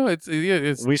 I know it's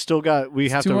We still got. We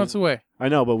have 2 to. months away. I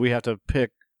know, but we have to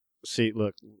pick. See,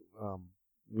 look,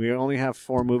 we only have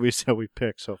 4 movies that we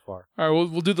picked so far. All right,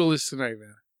 we'll do the list tonight,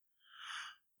 man.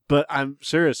 But I'm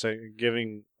serious. I'm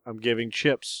giving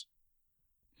Chips.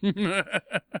 Well,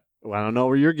 I don't know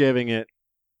where you're giving it.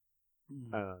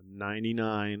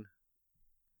 99,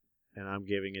 and I'm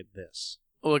giving it this.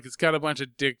 Look, it's got a bunch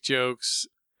of dick jokes,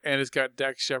 and it's got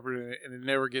Dax Shepard in it, and it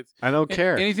never gets. I don't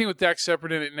care. Anything with Dax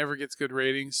Shepard in it never gets good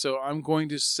ratings. So I'm going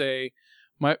to say,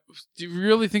 do you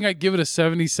really think I'd give it a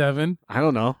 77? I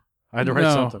don't know. I had to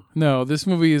write something. No, this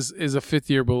movie is a fifth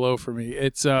year below for me.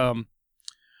 It's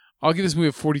I'll give this movie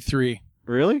a 43.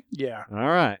 Really? Yeah. All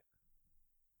right.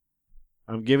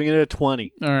 I'm giving it a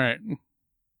 20. All right.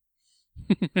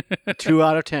 2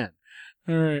 out of 10.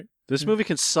 All right. This movie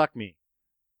can suck me.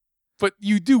 But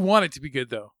you do want it to be good,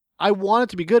 though. I want it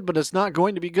to be good, but it's not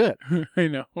going to be good. I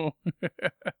know.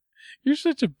 You're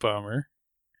such a bummer.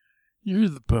 You're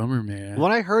the bummer, man.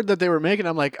 When I heard that they were making it,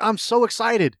 I'm like, I'm so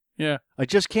excited. Yeah. I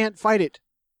just can't fight it.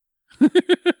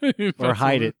 Or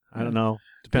hide it. I don't know.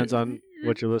 Depends on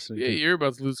what you're listening Yeah, to. you're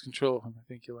about to lose control. I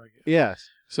think you like it. Yes.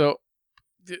 So,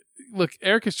 look,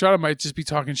 Eric Estrada might just be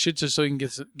talking shit just so he can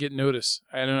get notice.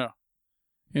 I don't know.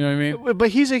 You know what I mean? But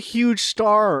he's a huge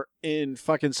star in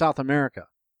fucking South America.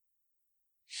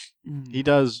 He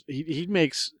does. He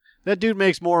makes. That dude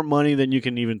makes more money than you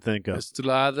can even think of.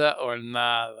 Estrada or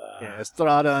nada. Yeah,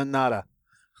 Estrada and nada.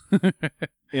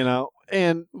 You know,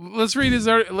 and Let's read his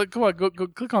article. Look, come on, go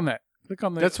click on that. Click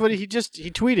on that. that's what he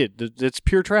tweeted. It's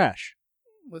pure trash.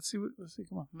 Let's see.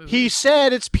 Come on. He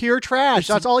said it's pure trash. It's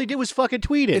That's all he did was fucking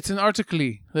tweet it. It's an article.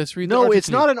 Let's read. the No, article. it's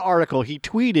not an article. He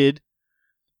tweeted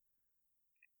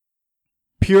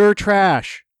pure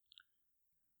trash.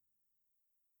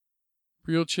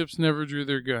 Real Chips never drew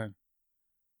their gun.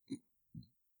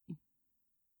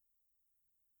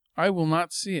 I will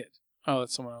not see it. Oh,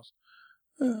 that's someone else.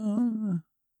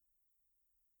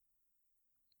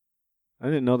 I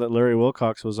didn't know that Larry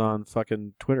Wilcox was on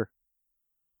fucking Twitter.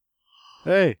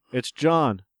 Hey, it's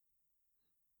John.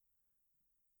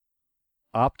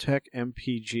 Optech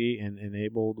MPG and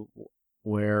enabled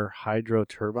wear hydro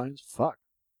turbines? Fuck.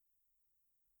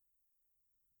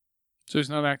 So he's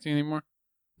not acting anymore?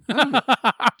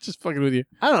 Just fucking with you.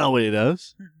 I don't know what he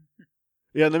does.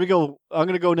 Yeah, let me go. I'm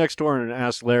going to go next door and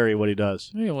ask Larry what he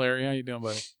does. Hey, Larry. How you doing,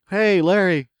 buddy? Hey,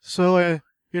 Larry. So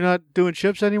you're not doing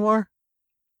chips anymore?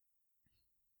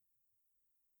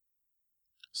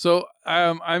 So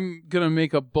I'm going to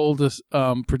make a bold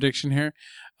prediction here.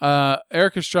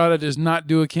 Eric Estrada does not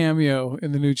do a cameo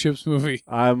in the new Chips movie.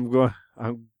 I'm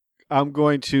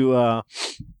going to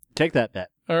take that bet.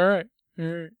 All right.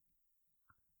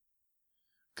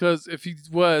 Because if he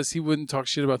was, he wouldn't talk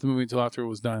shit about the movie until after it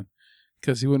was done.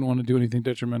 Because he wouldn't want to do anything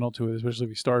detrimental to it, especially if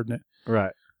he starred in it.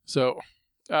 Right. So,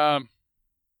 oh,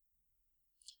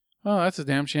 that's a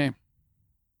damn shame.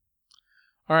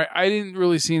 All right, I didn't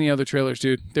really see any other trailers,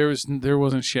 dude. There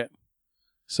wasn't shit.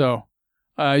 So,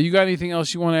 You got anything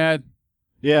else you want to add?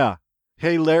 Yeah.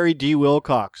 Hey, Larry D.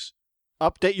 Wilcox,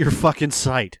 update your fucking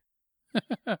site.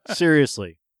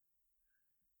 Seriously.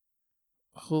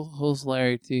 Who's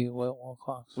Larry D.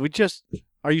 Wilcox?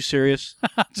 Are you serious?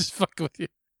 Just fucking with you.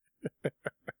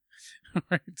 All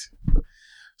right.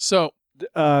 So,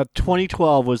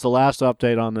 2012 was the last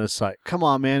update on this site. Come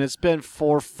on, man. It's been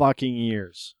 4 fucking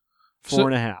years.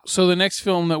 4.5. So the next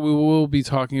film that we will be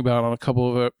talking about on a couple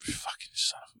of fucking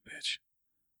son of a bitch.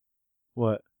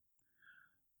 What?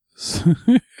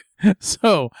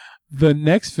 So the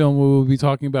next film we will be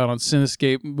talking about on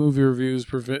Cinescape movie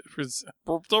reviews. You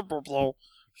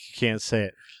can't say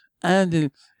it.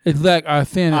 And it's like our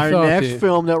next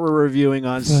film that we're reviewing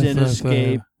on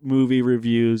Cinescape movie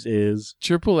reviews is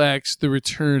Triple X: The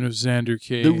Return of Xander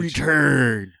Cage. The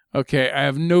Return. Okay, I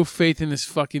have no faith in this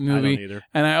fucking movie. I don't either.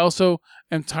 And I also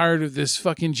am tired of this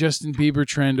fucking Justin Bieber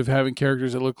trend of having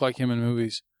characters that look like him in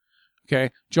movies.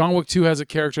 Okay, John Wick 2 has a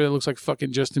character that looks like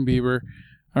fucking Justin Bieber.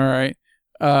 All right,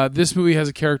 this movie has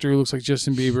a character who looks like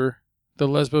Justin Bieber, the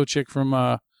lesbo chick from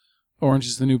Orange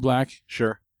is the New Black.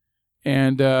 Sure.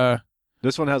 And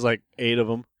this one has like 8 of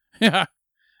them. yeah,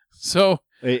 so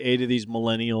 8 of these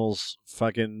millennials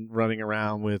fucking running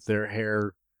around with their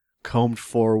hair combed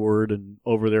forward and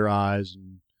over their eyes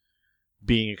and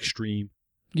being extreme.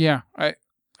 Yeah, I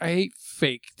hate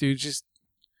fake, dude. Just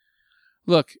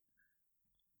look.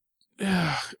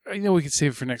 I know we could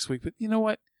save it for next week, but you know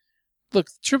what? Look,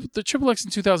 the Triple X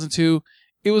in 2002,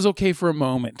 it was okay for a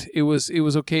moment. It was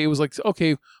okay. It was like,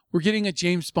 okay, we're getting a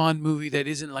James Bond movie that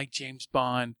isn't like James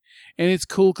Bond, and it's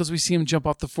cool because we see him jump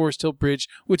off the Forest Hill Bridge,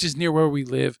 which is near where we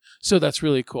live, so that's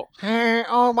really cool. Hey,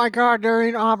 oh my God, they're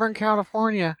in Auburn,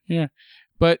 California. Yeah,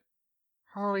 but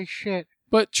holy shit.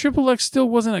 But Triple X still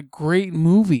wasn't a great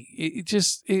movie.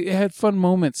 It had fun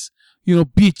moments. You know,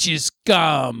 bitches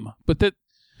scum. But that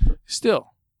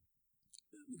still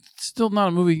not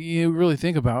a movie you really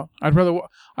think about.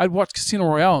 I'd watch Casino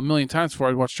Royale a million times before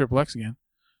I'd watch Triple X again.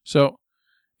 So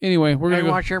anyway, we're gonna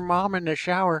watch your mom in the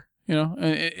shower. You know,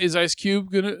 is Ice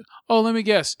Cube gonna? Oh, let me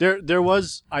guess. There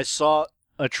was. I saw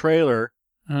a trailer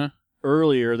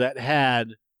earlier that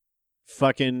had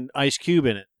fucking Ice Cube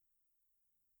in it.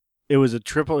 It was a new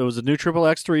Triple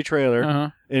X3 trailer,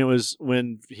 and it was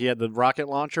when he had the rocket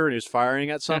launcher and he was firing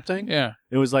at something. Yeah.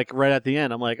 It was like right at the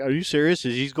end. I'm like, are you serious?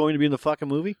 Is he going to be in the fucking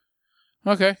movie?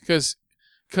 Okay, because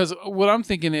what I'm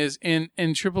thinking is in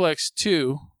Triple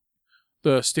X2,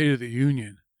 the State of the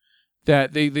Union,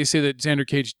 that they say that Xander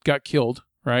Cage got killed,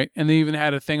 right? And they even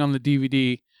had a thing on the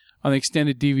DVD, on the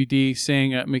extended DVD,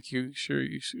 saying, "Make you sure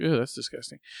you." Oh, that's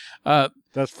disgusting.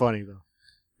 That's funny though.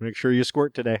 Make sure you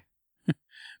squirt today.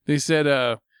 They said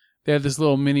they had this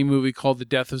little mini movie called The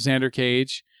Death of Xander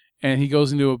Cage, and he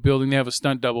goes into a building. They have a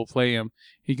stunt double play him.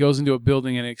 He goes into a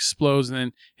building and it explodes, and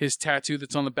then his tattoo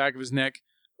that's on the back of his neck,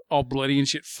 all bloody and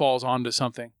shit, falls onto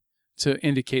something to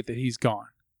indicate that he's gone.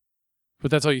 But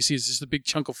that's all you see is just a big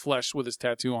chunk of flesh with his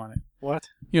tattoo on it. What?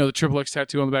 You know, the Triple X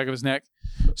tattoo on the back of his neck.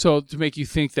 So to make you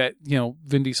think that, you know,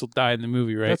 Vin Diesel died in the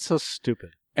movie, right? That's so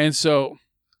stupid. And so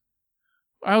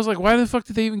I was like, why the fuck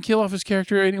did they even kill off his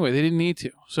character anyway? They didn't need to.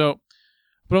 So,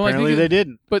 but I'm apparently they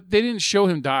didn't. But they didn't show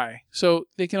him die. So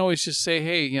they can always just say,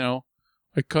 hey, you know,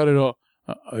 I cut it off.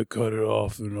 I cut it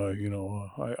off, and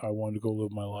I wanted to go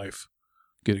live my life,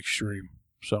 get extreme.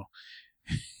 So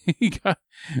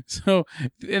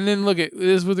and then look at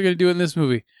this is what they're gonna do in this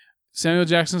movie. Samuel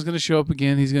Jackson's gonna show up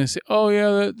again. He's gonna say, "Oh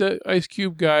yeah, the Ice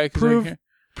Cube guy."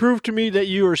 Prove to me that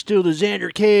you are still the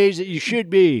Xander Cage that you should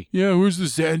be. Yeah, where's the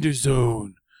Xander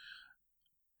Zone?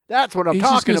 That's what I'm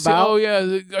talking about. Say, oh yeah,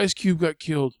 the Ice Cube got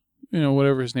killed. You know,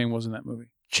 whatever his name was in that movie.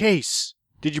 Chase.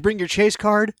 Did you bring your Chase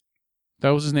card?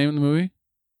 That was his name in the movie?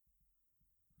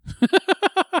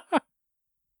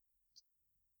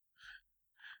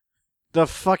 The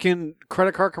fucking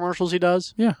credit card commercials he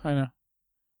does? Yeah, I know.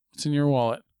 It's in your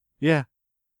wallet. Yeah.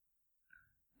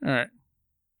 All right.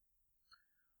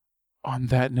 On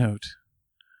that note,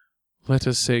 let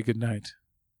us say goodnight.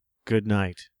 Good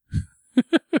night.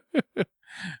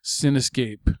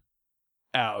 Cinescape.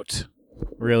 Out.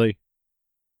 Really?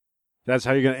 That's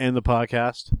how you're going to end the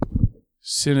podcast?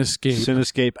 Cinescape.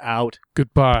 Cinescape out.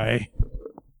 Goodbye.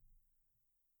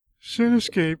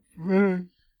 Cinescape.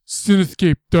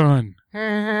 Cinescape done.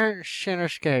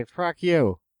 Cinescape. Fuck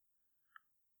you.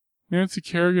 Nancy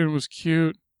Kerrigan was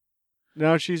cute.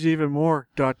 Now she's even more ...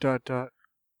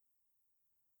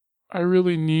 I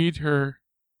really need her.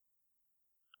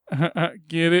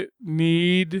 Get it?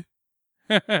 Need.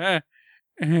 Fuck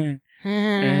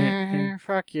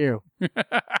you.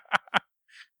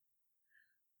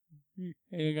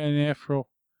 Hey, I got an afro.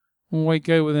 I'm a white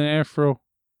guy with an afro.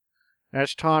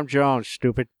 That's Tom Jones,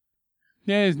 stupid.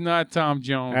 That is not Tom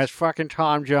Jones. That's fucking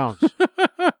Tom Jones.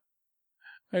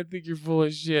 I think you're full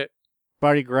of shit.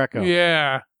 Buddy Greco.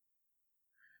 Yeah.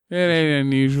 That ain't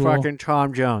unusual. Fucking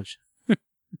Tom Jones. All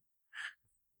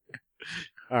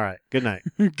right. Good night.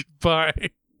 Goodbye.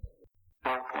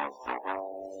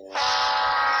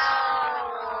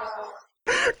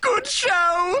 Good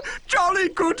show! Jolly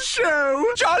good show!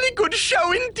 Jolly good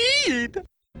show indeed!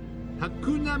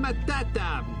 Hakuna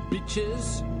Matata,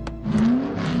 bitches.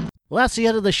 Well, that's the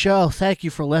end of the show. Thank you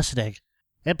for listening.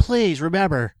 And please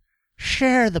remember,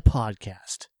 share the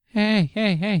podcast.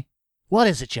 Hey. What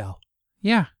is it, Joe?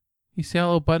 Yeah. You see that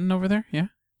little button over there? Yeah.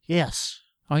 Yes.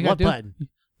 All you What gotta do, button?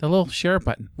 the little share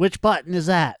button. Which button is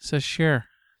that? It says share.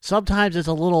 Sometimes it's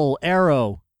a little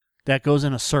arrow that goes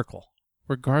in a circle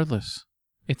Regardless,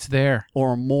 it's there.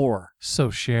 or more. So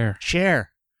share.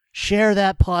 Share. Share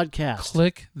that podcast.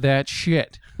 Click that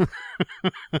shit.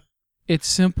 It's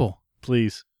simple.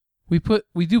 Please. We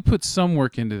do put some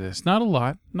work into this. Not a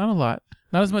lot. Not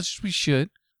as much as we should.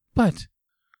 But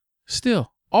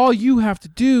still, all you have to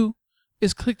do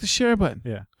is click the share button.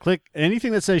 Yeah. Click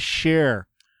anything that says share.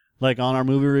 Like on our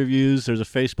movie reviews, there's a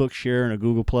Facebook share and a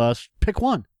Google Plus. Pick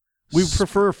one. We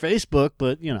prefer Facebook,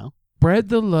 but, you know, Spread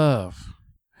the love.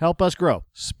 help us grow.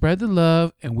 Spread the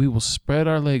love, and we will spread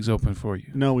our legs open for you.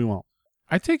 No, we won't.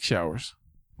 I take showers.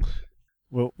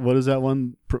 Well, what is that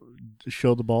one?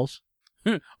 Show the balls?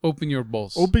 Open your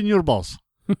balls. Open your balls.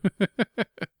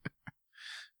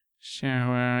 So,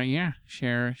 yeah.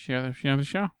 Share the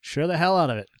show. Share the hell out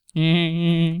of it.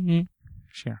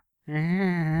 Share.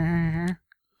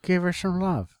 Give her some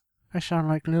love. I sound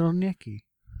like little Nicky.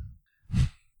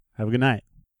 Have a good night.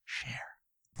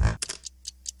 Share.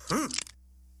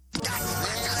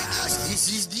 This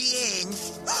is the end.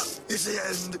 It's the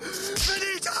end.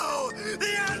 Finito!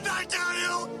 The end, I tell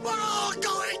you! We're all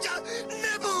going to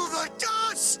nibble the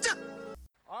dust!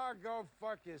 Or go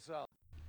fuck yourself.